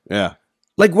 I know. Yeah.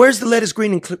 Like, where's the lettuce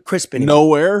green and crisp anymore?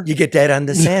 Nowhere. You get that on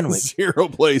the sandwich. 0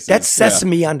 places. That's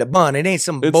sesame on the bun. It ain't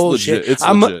some It's bullshit. legit. It's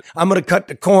I'm legit. going to cut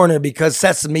the corner because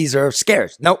sesames are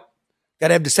scarce. Nope. Got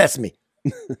to have the sesame.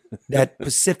 That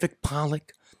Pacific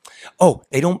pollock. Oh,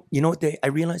 they don't, you know what I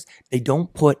realized? They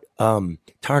don't put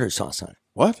tartar sauce on it.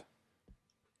 What?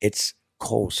 It's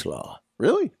coleslaw.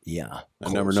 Really? Yeah.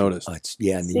 I never noticed.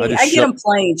 Yeah. See, I just I get them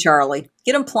plain, Charlie.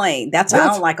 Get them plain. That's why I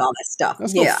What? don't like all that stuff.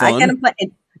 That's no yeah, I fun. get them plain.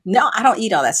 No, I don't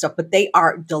eat all that stuff, but they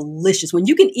are delicious. When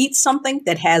you can eat something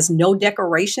that has no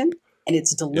decoration and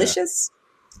it's delicious,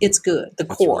 it's good. The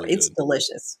That's core, really it's good.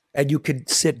 delicious. And you could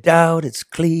sit down. It's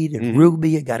clean and Mhm. ruby.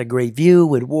 You got a great view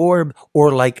with warm,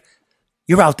 or like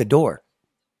you're out the door.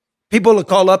 People will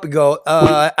call up and go,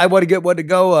 I want to get one to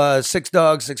go, 6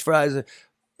 dogs, 6 fries.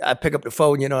 I pick up the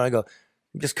phone, and I go,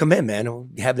 just come in, man. We'll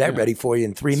have that Yeah. ready for you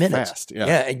in 3 It's minutes. fast, yeah.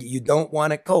 And you don't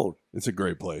want it cold. It's a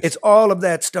great place. It's all of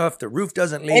that stuff. The roof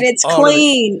doesn't leak. And it's all of it.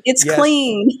 clean. It's Yes.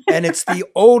 clean. And it's the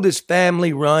oldest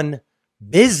family-run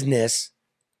business,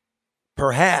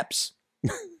 perhaps,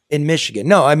 in Michigan.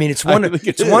 No, I mean, it's one I of think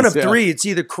it it's one is, of yeah. 3. It's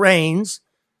either Cranes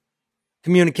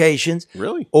Communications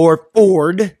Really? or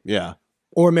Ford Yeah.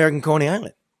 or American Coney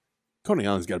Island. Coney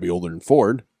Island's got to be older than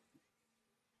Ford.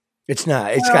 It's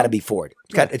not. It's Well- got to be Ford.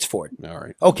 It's Ford. All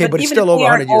right. Okay, but it's even still if over they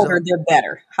 100 aren't years older, old. they're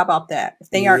better. How about that? If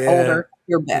they aren't Yeah. older,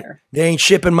 you're better. They ain't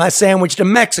shipping my sandwich to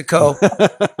Mexico.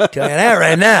 Tell you that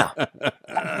right now.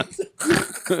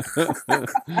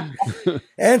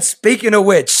 And speaking of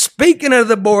which, speaking of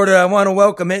the border, I want to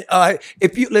welcome it.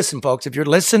 If you listen, folks, if you're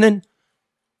listening,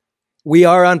 we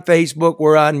are on Facebook.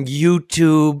 We're on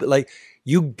YouTube. Like,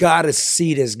 you got to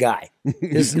see this guy.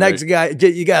 This next guy,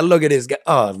 you got to look at this guy.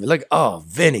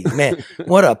 Vinny, man.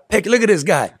 What a pick. Look at this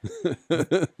guy.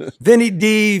 Vinny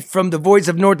D from the Voice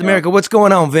of North America. What's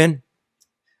going on, Vin?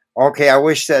 Okay, I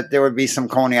wish that there would be some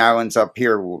Coney Islands up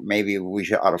here. Maybe we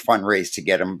should ought to fundraise to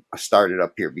get them started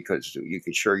up here, because you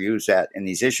could sure use that. And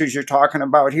these issues you're talking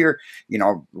about here,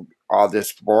 all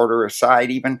this border aside,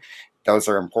 even those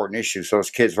are important issues. Those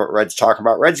kids, what Red's talking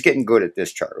about, Red's getting good at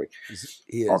this, Charlie.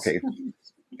 He is. Okay.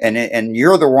 And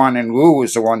you're the one, and Lou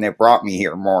was the one that brought me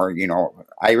here more.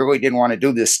 I really didn't want to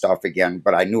do this stuff again,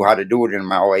 but I knew how to do it, and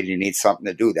my old lady needs something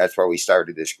to do. That's why we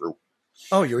started this group.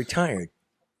 Oh, you're retired.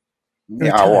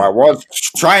 Yeah, I was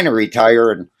trying to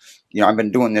retire, and I've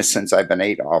been doing this since I've been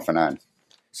 8 off and on.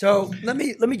 So let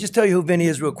me just tell you who Vinny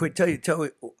is real quick. Tell you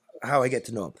how I get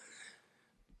to know him.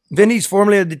 Vinny's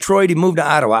formerly of Detroit. He moved to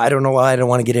Ottawa. I don't know why. I don't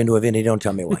want to get into it, Vinny. Don't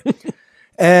tell me why. These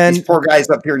And poor guys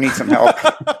up here need some help.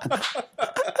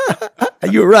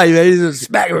 you're right, man. He's just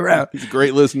smacking around, He's a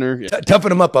great listener. Yeah.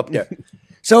 toughing him up there.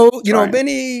 So Trying.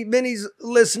 Vinny's a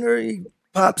listener. He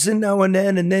pops in now and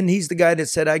then he's the guy that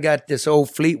said, "I got this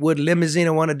old Fleetwood limousine.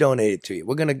 I want to donate it to you.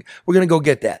 We're gonna go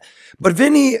get that." But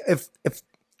Vinny, if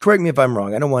correct me if I'm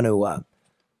wrong. I don't want to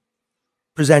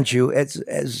present you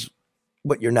as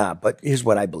what you're not, but here's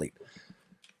what I believe.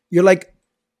 You're like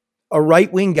a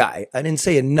right-wing guy. I didn't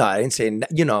say a nut. I didn't say,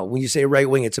 when you say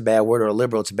right-wing, it's a bad word, or a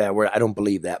liberal, it's a bad word. I don't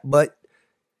believe that. But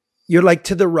you're like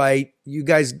to the right. You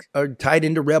guys are tied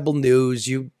into Rebel News.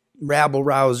 You rabble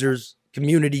rousers,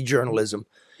 community journalism.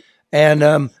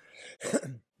 And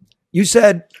you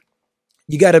said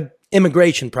you got to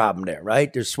immigration problem there,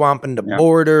 right? They're swamping the Yeah.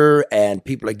 border and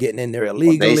people are getting in there Well,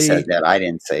 illegally. they said that. I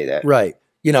didn't say that. Right.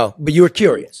 You know, but you were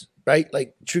curious, right?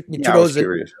 Like Yeah, I was Trudeau's,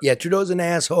 curious. Trudeau's an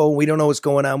asshole. We don't know what's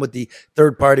going on with the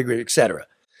third party group, et cetera.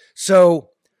 So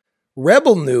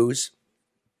Rebel News,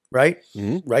 right?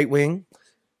 Mhm. Right wing,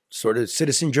 sort of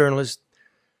citizen journalist.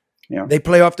 Yeah. They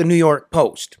play off the New York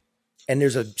Post. And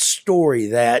there's a story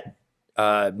that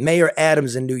Mayor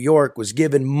Adams in New York was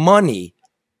given money,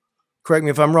 correct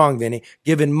me if I'm wrong, Vinny,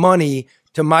 given money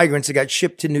to migrants that got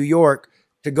shipped to New York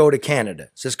to go to Canada.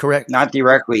 Is this correct? Not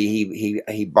directly.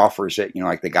 He buffers it,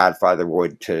 like the Godfather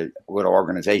would, to a little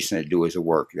organization to do his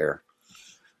work there.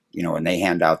 And they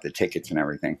hand out the tickets and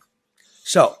everything.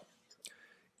 So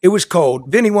it was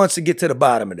cold. Vinny wants to get to the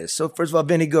bottom of this. So first of all,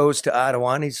 Vinny goes to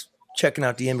Ottawa and he's checking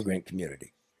out the immigrant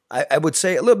community. I would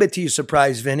say a little bit to your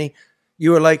surprise, Vinny,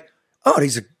 you were like, oh,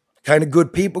 these are kind of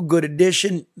good people, good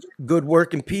addition, good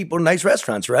working people, nice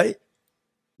restaurants, right?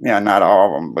 Yeah, not all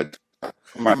of them, but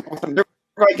they're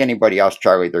like anybody else,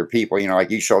 Charlie. They're people.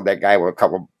 Like you showed that guy with a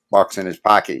couple bucks in his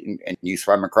pocket and you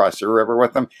swam across the river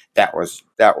with them. That was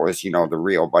the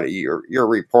real buddy. You're a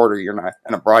reporter. You're not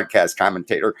a broadcast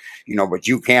commentator. But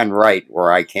you can write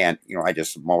where I can't. I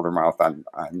just motor mouth on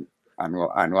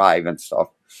live and stuff.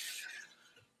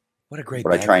 What a great.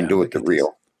 But I try and do it the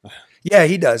real. Yeah,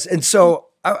 he does. And so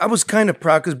I was kind of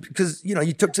proud because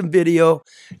you took some video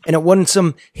and it wasn't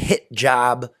some hit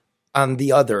job on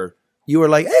the other. You were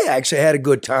like, hey, I actually had a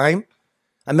good time.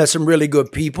 I met some really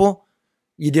good people.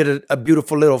 You did a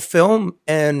beautiful little film,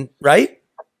 and right?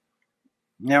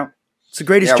 Yeah. It's the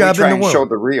greatest we job try in the and world. show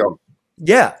the real.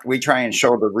 Yeah. We try and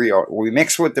show the real. We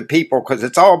mix with the people because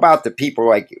it's all about the people,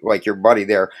 like your buddy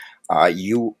there.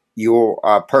 You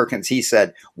Perkins, he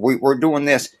said, we're doing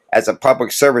this as a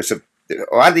public service.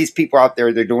 A lot of these people out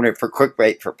there, they're doing it for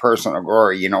clickbait, for personal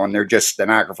glory, and they're just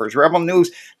stenographers. Rebel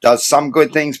News does some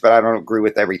good things, but I don't agree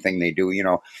with everything they do,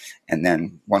 And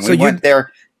then when we went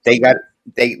there,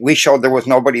 we showed there was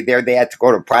nobody there. They had to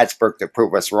go to Plattsburgh to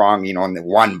prove us wrong, in the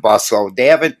one bus. So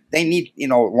they need,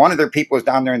 one of their people is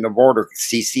down there in the border,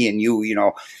 CC and you,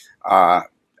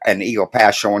 and Eagle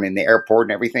Pass showing in the airport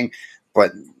and everything.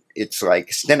 But it's like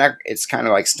it's kind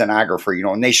of like stenographer,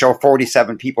 and they show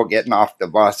 47 people getting off the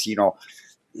bus,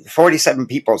 47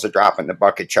 people is a drop in the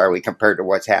bucket, Charlie, compared to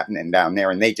what's happening down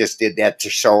there. And they just did that to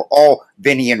show,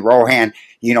 Vinny and Rohan,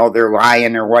 they're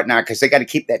lying or whatnot, because they got to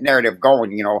keep that narrative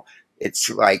going, It's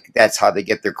like that's how they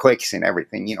get their clicks and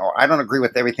everything. I don't agree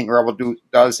with everything Rebel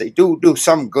does. They do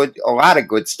some good, a lot of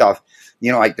good stuff,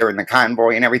 like they're in the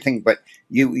convoy and everything. But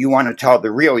you want to tell the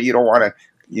real. You don't want to,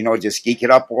 just geek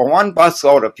it up. Well, one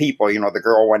busload of people, the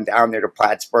girl went down there to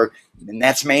Plattsburgh. And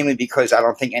that's mainly because I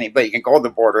don't think anybody can go to the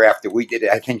border after we did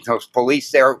it. I think those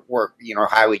police there were,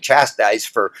 highly chastised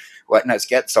for letting us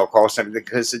get so close. And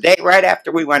because the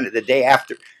day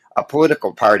after a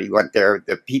political party went there,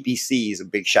 the PPC is a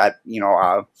big shot,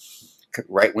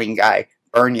 right-wing guy.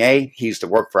 Bernier, he used to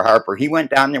work for Harper. He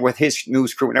went down there with his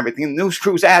news crew and everything. The news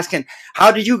crew's asking, how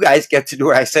did you guys get to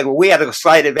do it? I said, well, we had a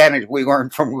slight advantage. We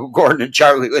learned from Gordon and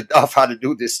Charlie Leduff how to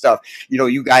do this stuff.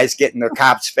 You guys get in the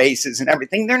cops' faces and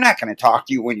everything. They're not going to talk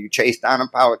to you when you chase down a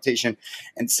politician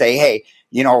and say, hey,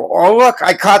 oh, look,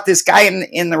 I caught this guy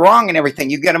in the wrong and everything.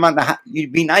 You get him on the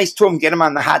you'd be nice to him, get him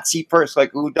on the hot seat first,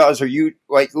 like who does, or you,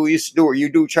 like who used to do, or you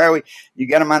do, Charlie. You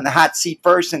get him on the hot seat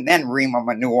first and then ream him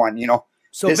a new one,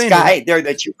 So this Vinny, guy there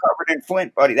that you covered in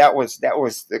Flint, buddy, that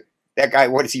guy.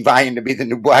 What is he vying to be, the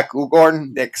new Black Lou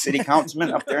Gordon, the city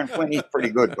councilman up there in Flint? He's pretty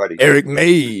good, buddy. Eric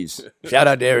Mays, shout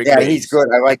out to Eric. Yeah, Mays. He's good.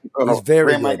 I like it. He's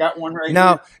very good. I got one right now.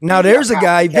 here. Now there's a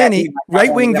guy, Vinny,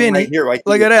 right wing Vinny. Right here, right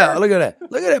look at that! Look at that!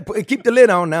 Look at that! Keep the lid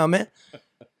on now, man.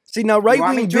 See now, right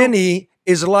wing Vinny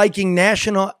is liking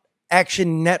National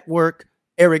Action Network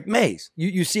Eric Mays.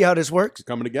 You see how this works? It's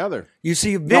coming together. You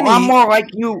see, Vinny. No, I'm more like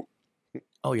you.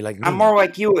 Oh, you like me? I'm more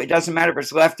like you. It doesn't matter if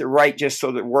it's left or right, just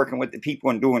so they're working with the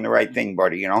people and doing the right thing,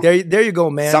 buddy. There you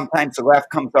go, man. Sometimes the left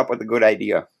comes up with a good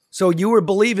idea. So you were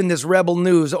believing this Rebel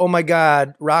News. Oh my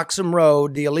God, Roxham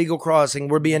Road, the illegal crossing,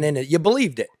 we're being in it. You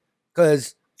believed it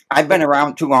because I've been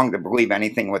around too long to believe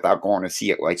anything without going to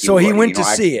see it. So he went to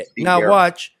see it. Now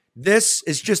watch. This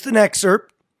is just an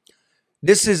excerpt.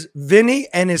 This is Vinny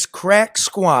and his crack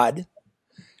squad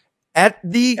at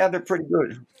the. Yeah, they're pretty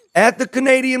good. At the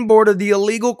Canadian border, the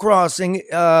illegal crossing,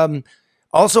 also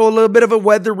a little bit of a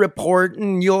weather report,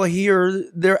 and you'll hear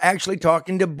they're actually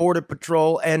talking to Border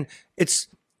Patrol, and it's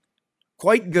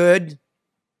quite good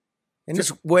in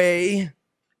this way.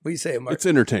 What do you say, Mark? It's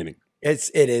entertaining.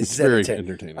 It is. It's very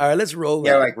entertaining. All right, let's roll.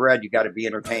 Yeah, like Red, you got to be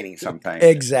entertaining sometimes.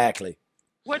 Exactly.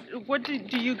 What do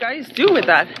you guys do with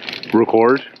that?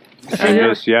 Record. And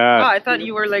just, Oh, yeah. I thought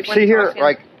you were like. See here, talking.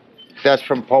 like that's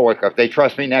from Poic. If they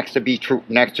trust me next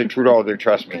to Trudeau, they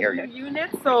trust me here. Unit,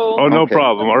 so Oh, no Okay.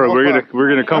 problem. All right, No we're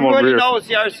gonna come over Everybody here. knows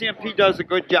the RCMP does a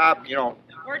good job, you know.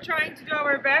 we're trying to do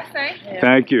our best, eh?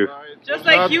 Thank you. Just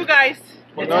like you guys.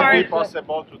 Would It's not be hard.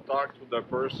 possible to talk to the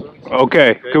person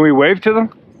Okay, can we wave to them?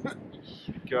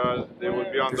 because they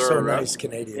would be under They're so arrest. nice,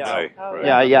 Canadians.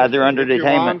 Right. Yeah, they're under If you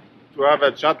detainment. want to have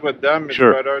a chat with them, it's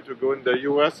Sure. better to go in the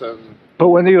U.S. and But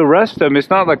when they arrest them, it's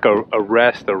not like a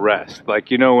arrest.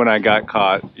 Like, you know, when I got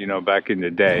caught, you know, back in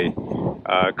the day,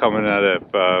 coming out of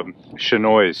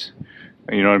Chinois,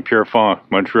 you know, in Pierrefonds,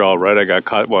 Montreal, right? I got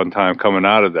caught one time coming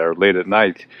out of there late at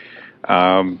night.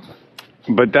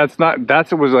 But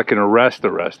it was like an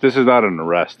arrest. This is not an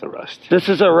arrest. This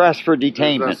is arrest for it's the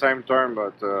detainment. same term,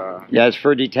 but Yeah, it's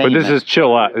for But detainment. this is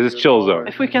chill out. This is chill zone.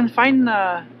 If we can find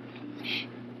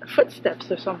footsteps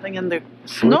or something in the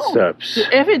snow, Footsteps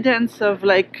the evidence of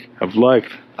like of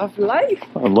life. of life,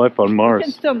 On life on we can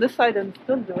Mars. stay on this side and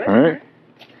still do it. All right.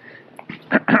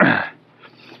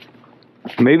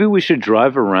 Maybe we should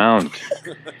drive around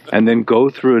and then go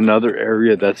through another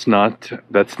area that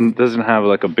doesn't have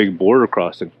like a big border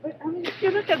crossing. But, I mean, if you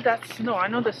look at that snow, I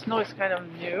know the snow is kind of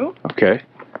new, Okay.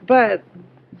 but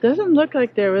it doesn't look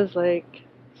like there was like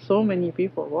so many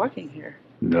people walking here.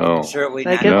 No. Certainly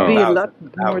Like not. it'd be a Thousands, lot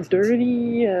more thousands.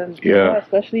 dirty, and Yeah.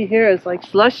 especially here, it's like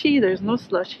slushy. There's no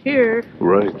slush here.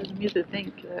 Right. Leads me to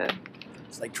think,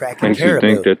 It's like tracking Makes you caribou.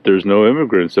 think that there's no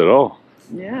immigrants at all.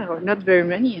 yeah, or not very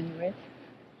many anyway.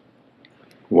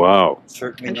 Wow.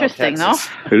 Certainly Interesting, no no? Texas.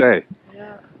 Today.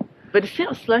 Yeah, but it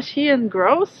feels slushy and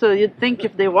gross. So you'd think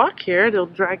if they walk here, they'll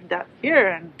drag that here,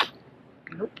 and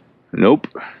Nope.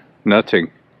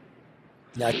 Nothing.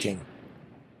 Nothing.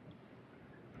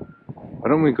 Why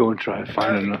don't we go and try to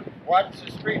find another? Watch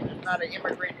the street. There's not an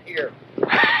immigrant here.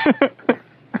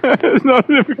 There's not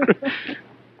an immigrant.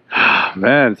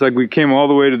 Man, it's like we came all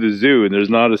the way to the zoo and there's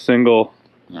not a single.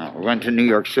 No, we went to New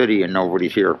York City and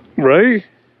nobody's here. Right?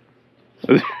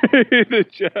 The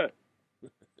chat.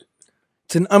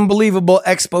 It's an unbelievable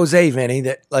expose, Vinny,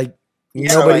 that like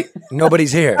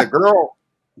nobody's here.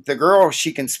 The girl,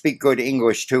 she can speak good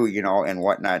English too, you know, and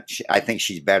whatnot. I think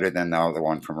she's better than the other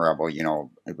one from Rebel, you know.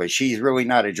 But she's really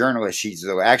not a journalist. She's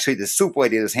actually the soup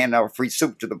lady that's handing out free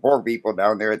soup to the poor people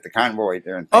down there at the convoy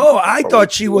there. And Oh, I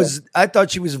thought she was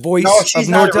voice No, she's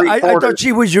of not North. a I reporter. thought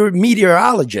she was your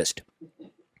meteorologist.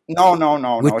 No.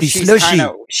 With the She's slushy.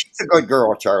 she's a good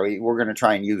girl, Charlie. We're going to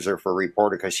try and use her for a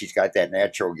reporter because she's got that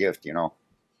natural gift, you know.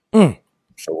 Mm.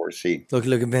 So we'll see. Look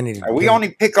at Vinny. We only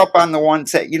pick up on the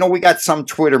ones that, you know, we got some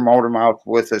Twitter motor mouth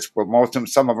with us, but most of them,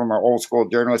 some of them are old school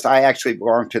journalists. I actually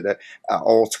belong to the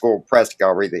old school press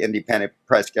gallery, the Independent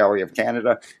Press Gallery of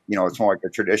Canada. You know, it's more like a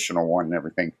traditional one and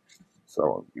everything.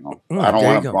 So, you know, I don't there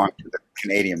want you to go. belong to the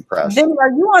Canadian press. Vinny, are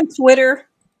you on Twitter?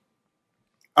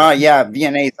 Yeah,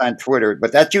 VNA's on Twitter,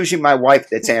 but that's usually my wife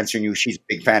that's answering you. She's a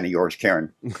big fan of yours,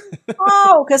 Karen.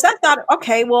 Oh, because I thought,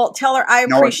 okay, well, tell her I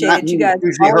No, it's appreciate not it. me. You guys It's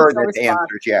usually always her so that responsive.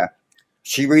 answers, yeah.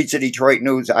 She reads the Detroit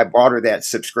News. I bought her that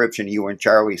subscription, you and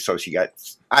Charlie, so she got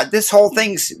this whole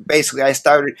thing's basically. I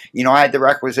started, you know, I had the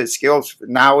requisite skills,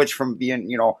 knowledge from being,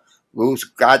 you know, Lou's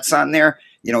godson there.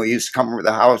 You know, he used to come over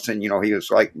the house, and you know, he was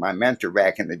like my mentor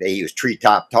back in the day. He was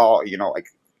treetop tall, you know, like,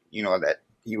 you know, that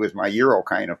he was my hero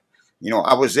kind of. You know,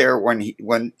 I was there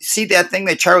when see that thing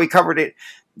that Charlie covered it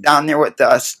down there with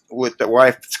us with the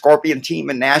wife Scorpion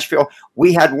team in Nashville.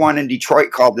 We had one in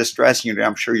Detroit called the Stress Unit.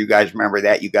 I'm sure you guys remember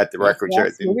that. You got the records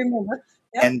Yes, there. we remember.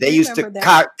 Yep, And they we used to remember that.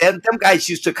 carve, them guys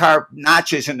used to carve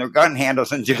notches in their gun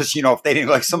handles and just, you know, if they didn't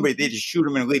like somebody, they just shoot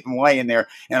them and leave them laying there.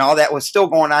 And all that was still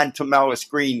going on until Mellis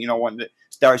Green, you know, when the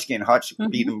Starsky and Hutch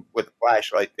beat him with a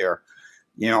flashlight there.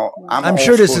 You know, I'm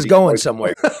sure this is going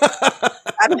somewhere.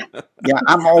 Yeah,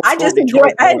 I'm old. I just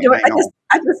enjoyed. I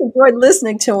just enjoyed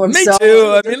listening to him. Me so.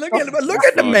 too. I mean, look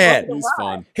at the man. He's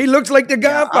fun. He looks like the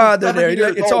Godfather 70 there.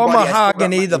 years It's old, all buddy. I still got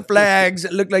mahogany, the my- flags.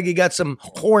 It looked like he got some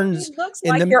horns He looks in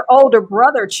like the. your older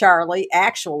brother, Charlie.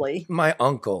 Actually, My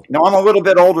uncle. No, I'm a little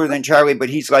bit older than Charlie, but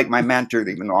he's like my mentor,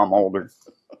 even though I'm older.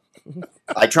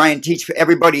 I try and teach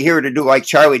everybody here to do like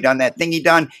Charlie done that thing he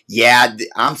done. Yeah,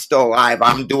 I'm still alive.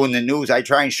 I'm doing the news. I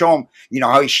try and show him, you know,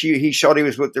 how he showed he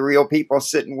was with the real people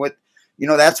sitting with, you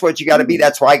know, that's what you got to be.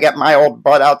 That's why I got my old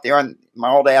butt out there on my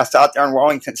old ass out there on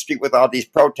Wellington Street with all these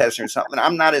protesters or something.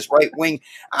 I'm not as right wing.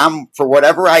 I'm for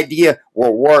whatever idea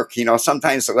will work. You know,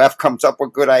 sometimes the left comes up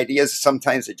with good ideas.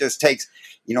 Sometimes it just takes,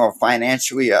 you know,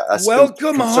 financially a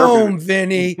Welcome conservative- home,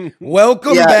 Vinny.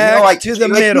 Welcome Yeah, back you know, like, to the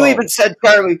like middle. You even said,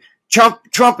 Charlie,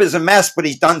 Trump is a mess, but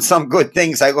he's done some good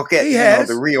things. I look at He you know, has.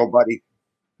 the real buddy.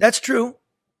 That's true.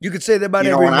 You could say that about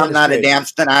You know, every and I'm not a administrator. damn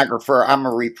stenographer. I'm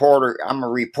a reporter. I'm a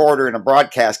reporter and a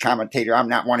broadcast commentator. I'm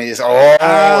not one of these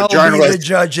I'll be the journalists.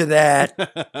 judge of that.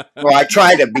 Well, I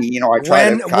try to be. You know, I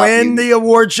try to copy. When the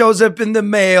award shows up in the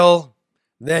mail,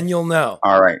 then you'll know.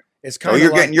 All right. It's So kind of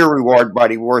you're like, getting your reward,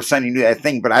 buddy. We're sending you that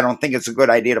thing, but I don't think it's a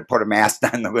good idea to put a mask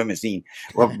on the limousine.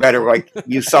 Look better, like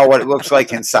you saw what it looks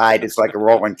like inside. It's like a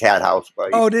rolling cat house,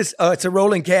 buddy. oh, it's a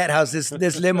rolling cat house.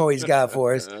 This limo he's got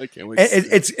for us. I can't wait to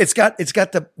see It's got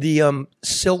the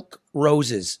silk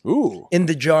roses Ooh, in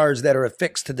the jars that are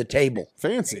affixed to the table.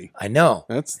 fancy. I know.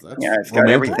 That's Yeah, it's got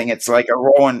romantic. everything. It's like a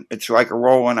rolling. It's like a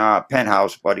rolling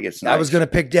penthouse, buddy. It's nice. I was going to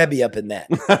pick Debbie up in that,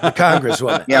 the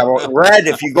congresswoman. Yeah, well, Red.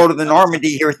 If you go to the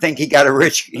Normandy here, think he got a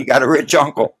rich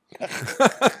uncle.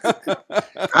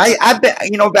 I bet,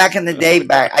 you know, back in the day,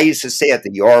 I used to stay at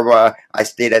the Yorba. I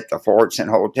stayed at the Fortson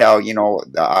Hotel. You know,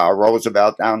 the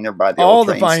Roosevelt down there by the All old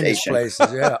the train finest station.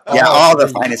 places, yeah. Yeah, all the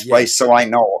three, finest yes. places. So I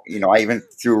know. You know, I even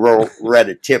threw Red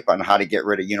a tip on how to get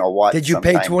rid of you know what. Did you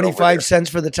pay sometimes over 25 there. cents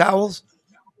for the towels?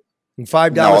 And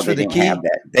 $5 No, for they the didn't key? have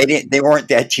that. They didn't. They weren't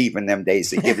that cheap in them days.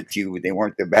 They give it to you. They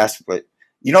weren't the best, but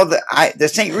you know the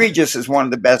St. Regis is one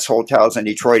of the best hotels in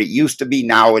Detroit. It used to be.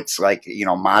 Now it's like you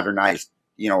know modernized.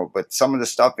 You know, but some of the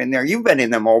stuff in there, you've been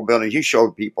in them old buildings. You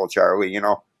showed people, Charlie. You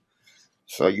know,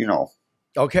 so you know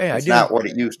Okay, I it's do. not what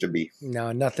it used to be.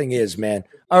 No, nothing is, man.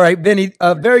 All right, Vinny,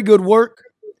 very good work.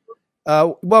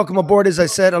 Welcome aboard. As I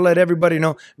said, I'll let everybody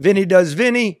know. Vinny does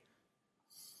Vinny.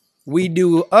 We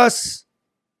do us.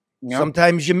 Yep.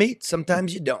 Sometimes you meet,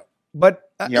 sometimes you don't. But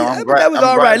You know, that was I'm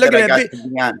all right. glad Look that I at got that. to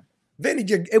be on. Vinny,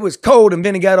 it was cold, and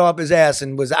Vinny got off his ass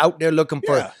and was out there looking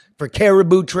for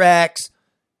caribou tracks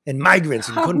and migrants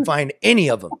and couldn't find any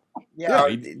of them.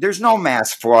 Yeah, there's no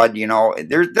mass flood. You know,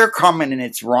 they're coming and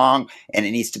it's wrong and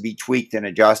it needs to be tweaked and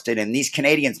adjusted. And these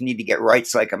Canadians need to get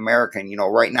rights like American. You know,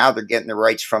 right now they're getting the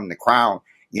rights from the crown.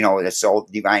 You know, this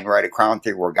old divine right of crown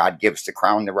thing where God gives the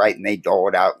crown the right and they dole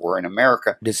it out. We're in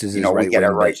America. This is you know, we get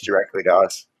our rights directly to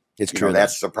us. It's You true. know,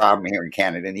 that's the problem here in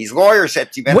Canada. And these lawyers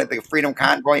that you've been at the Freedom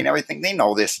Convoy and everything, they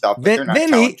know this stuff. But they're not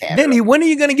telling Canada. Vinny, when are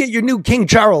you going to get your new King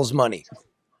Charles money?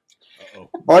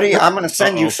 Buddy, I'm going to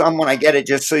send you some when I get it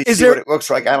just so you see what it looks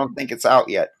like. I don't think it's out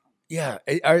yet. Yeah.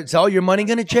 Is all your money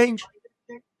going to change?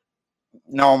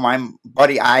 No, my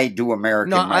buddy, I do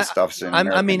American. My stuff's in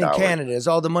American I mean in dollars. Canada. Is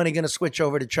all the money going to switch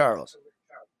over to Charles?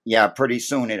 Yeah, pretty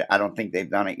soon. I don't think they've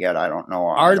done it yet. I don't know.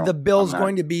 Are the bills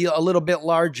going to be a little bit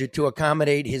larger to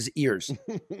accommodate his ears?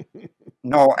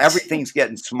 No, everything's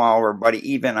getting smaller, buddy.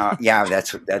 Even yeah,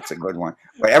 that's a good one.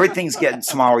 But everything's getting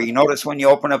smaller. You notice when you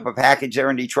open up a package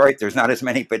there in Detroit, there's not as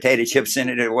many potato chips in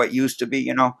it as what used to be.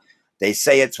 You know, they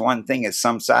say it's one thing, it's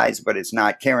some size, but it's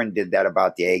not. Karen did that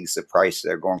about the eggs. The price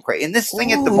they're going crazy. And this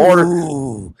thing at the border,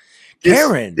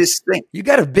 Karen, this thing, you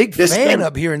got a big fan thing-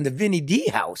 up here in the Vinny D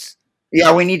house.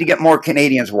 Yeah, we need to get more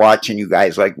Canadians watching you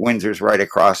guys. Like Windsor's right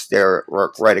across there,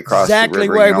 right across Exactly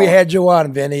the river. why you know. we had you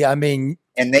on, Vinny. I mean,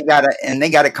 and they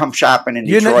gotta come shopping in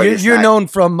you're, Detroit. you're known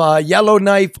from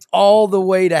Yellowknife all the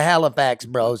way to Halifax,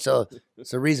 bro. So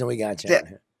it's the reason we got you on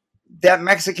here. That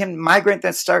Mexican migrant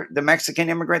the Mexican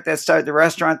immigrant that started the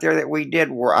restaurant there that we did,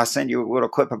 where I'll send you a little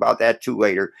clip about that too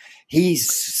later.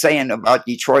 He's saying about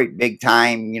Detroit big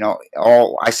time, you know,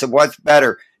 I said, what's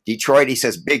better? Detroit, he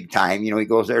says big time, you know, he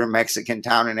goes there to Mexican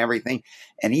town and everything.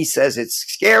 And he says it's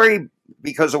scary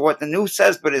because of what the news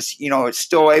says, but it's, you know, it's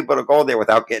still able to go there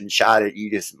without getting shot at. You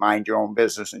just mind your own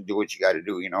business and do what you got to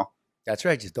do, you know? That's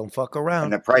right. Just don't fuck around.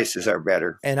 And the prices are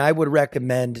better. And I would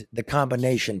recommend the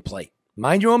combination plate.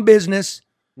 Mind your own business.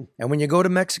 And when you go to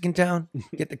Mexican town,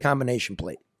 get the combination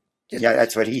plate. Yeah,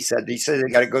 that's what he said. He said they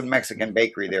got a good Mexican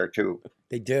bakery there too.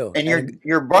 They do. And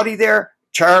your buddy there,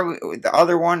 Charlie, the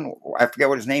other one, I forget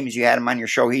what his name is. You had him on your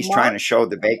show. He's trying to show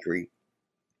the bakery.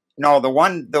 No, the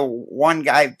one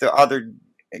guy, the other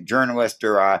journalist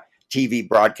or TV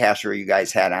broadcaster you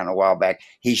guys had on a while back,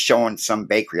 he's showing some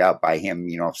bakery out by him,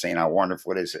 you know, saying how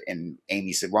wonderful it is. And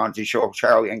Amy said, why don't you show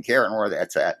Charlie and Karen where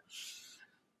that's at?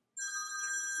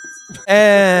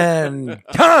 And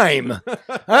time. All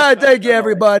right, thank you,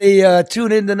 everybody.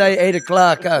 Tune in tonight, 8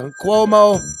 o'clock on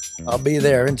Cuomo. I'll be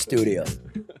there in studio.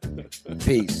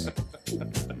 Peace.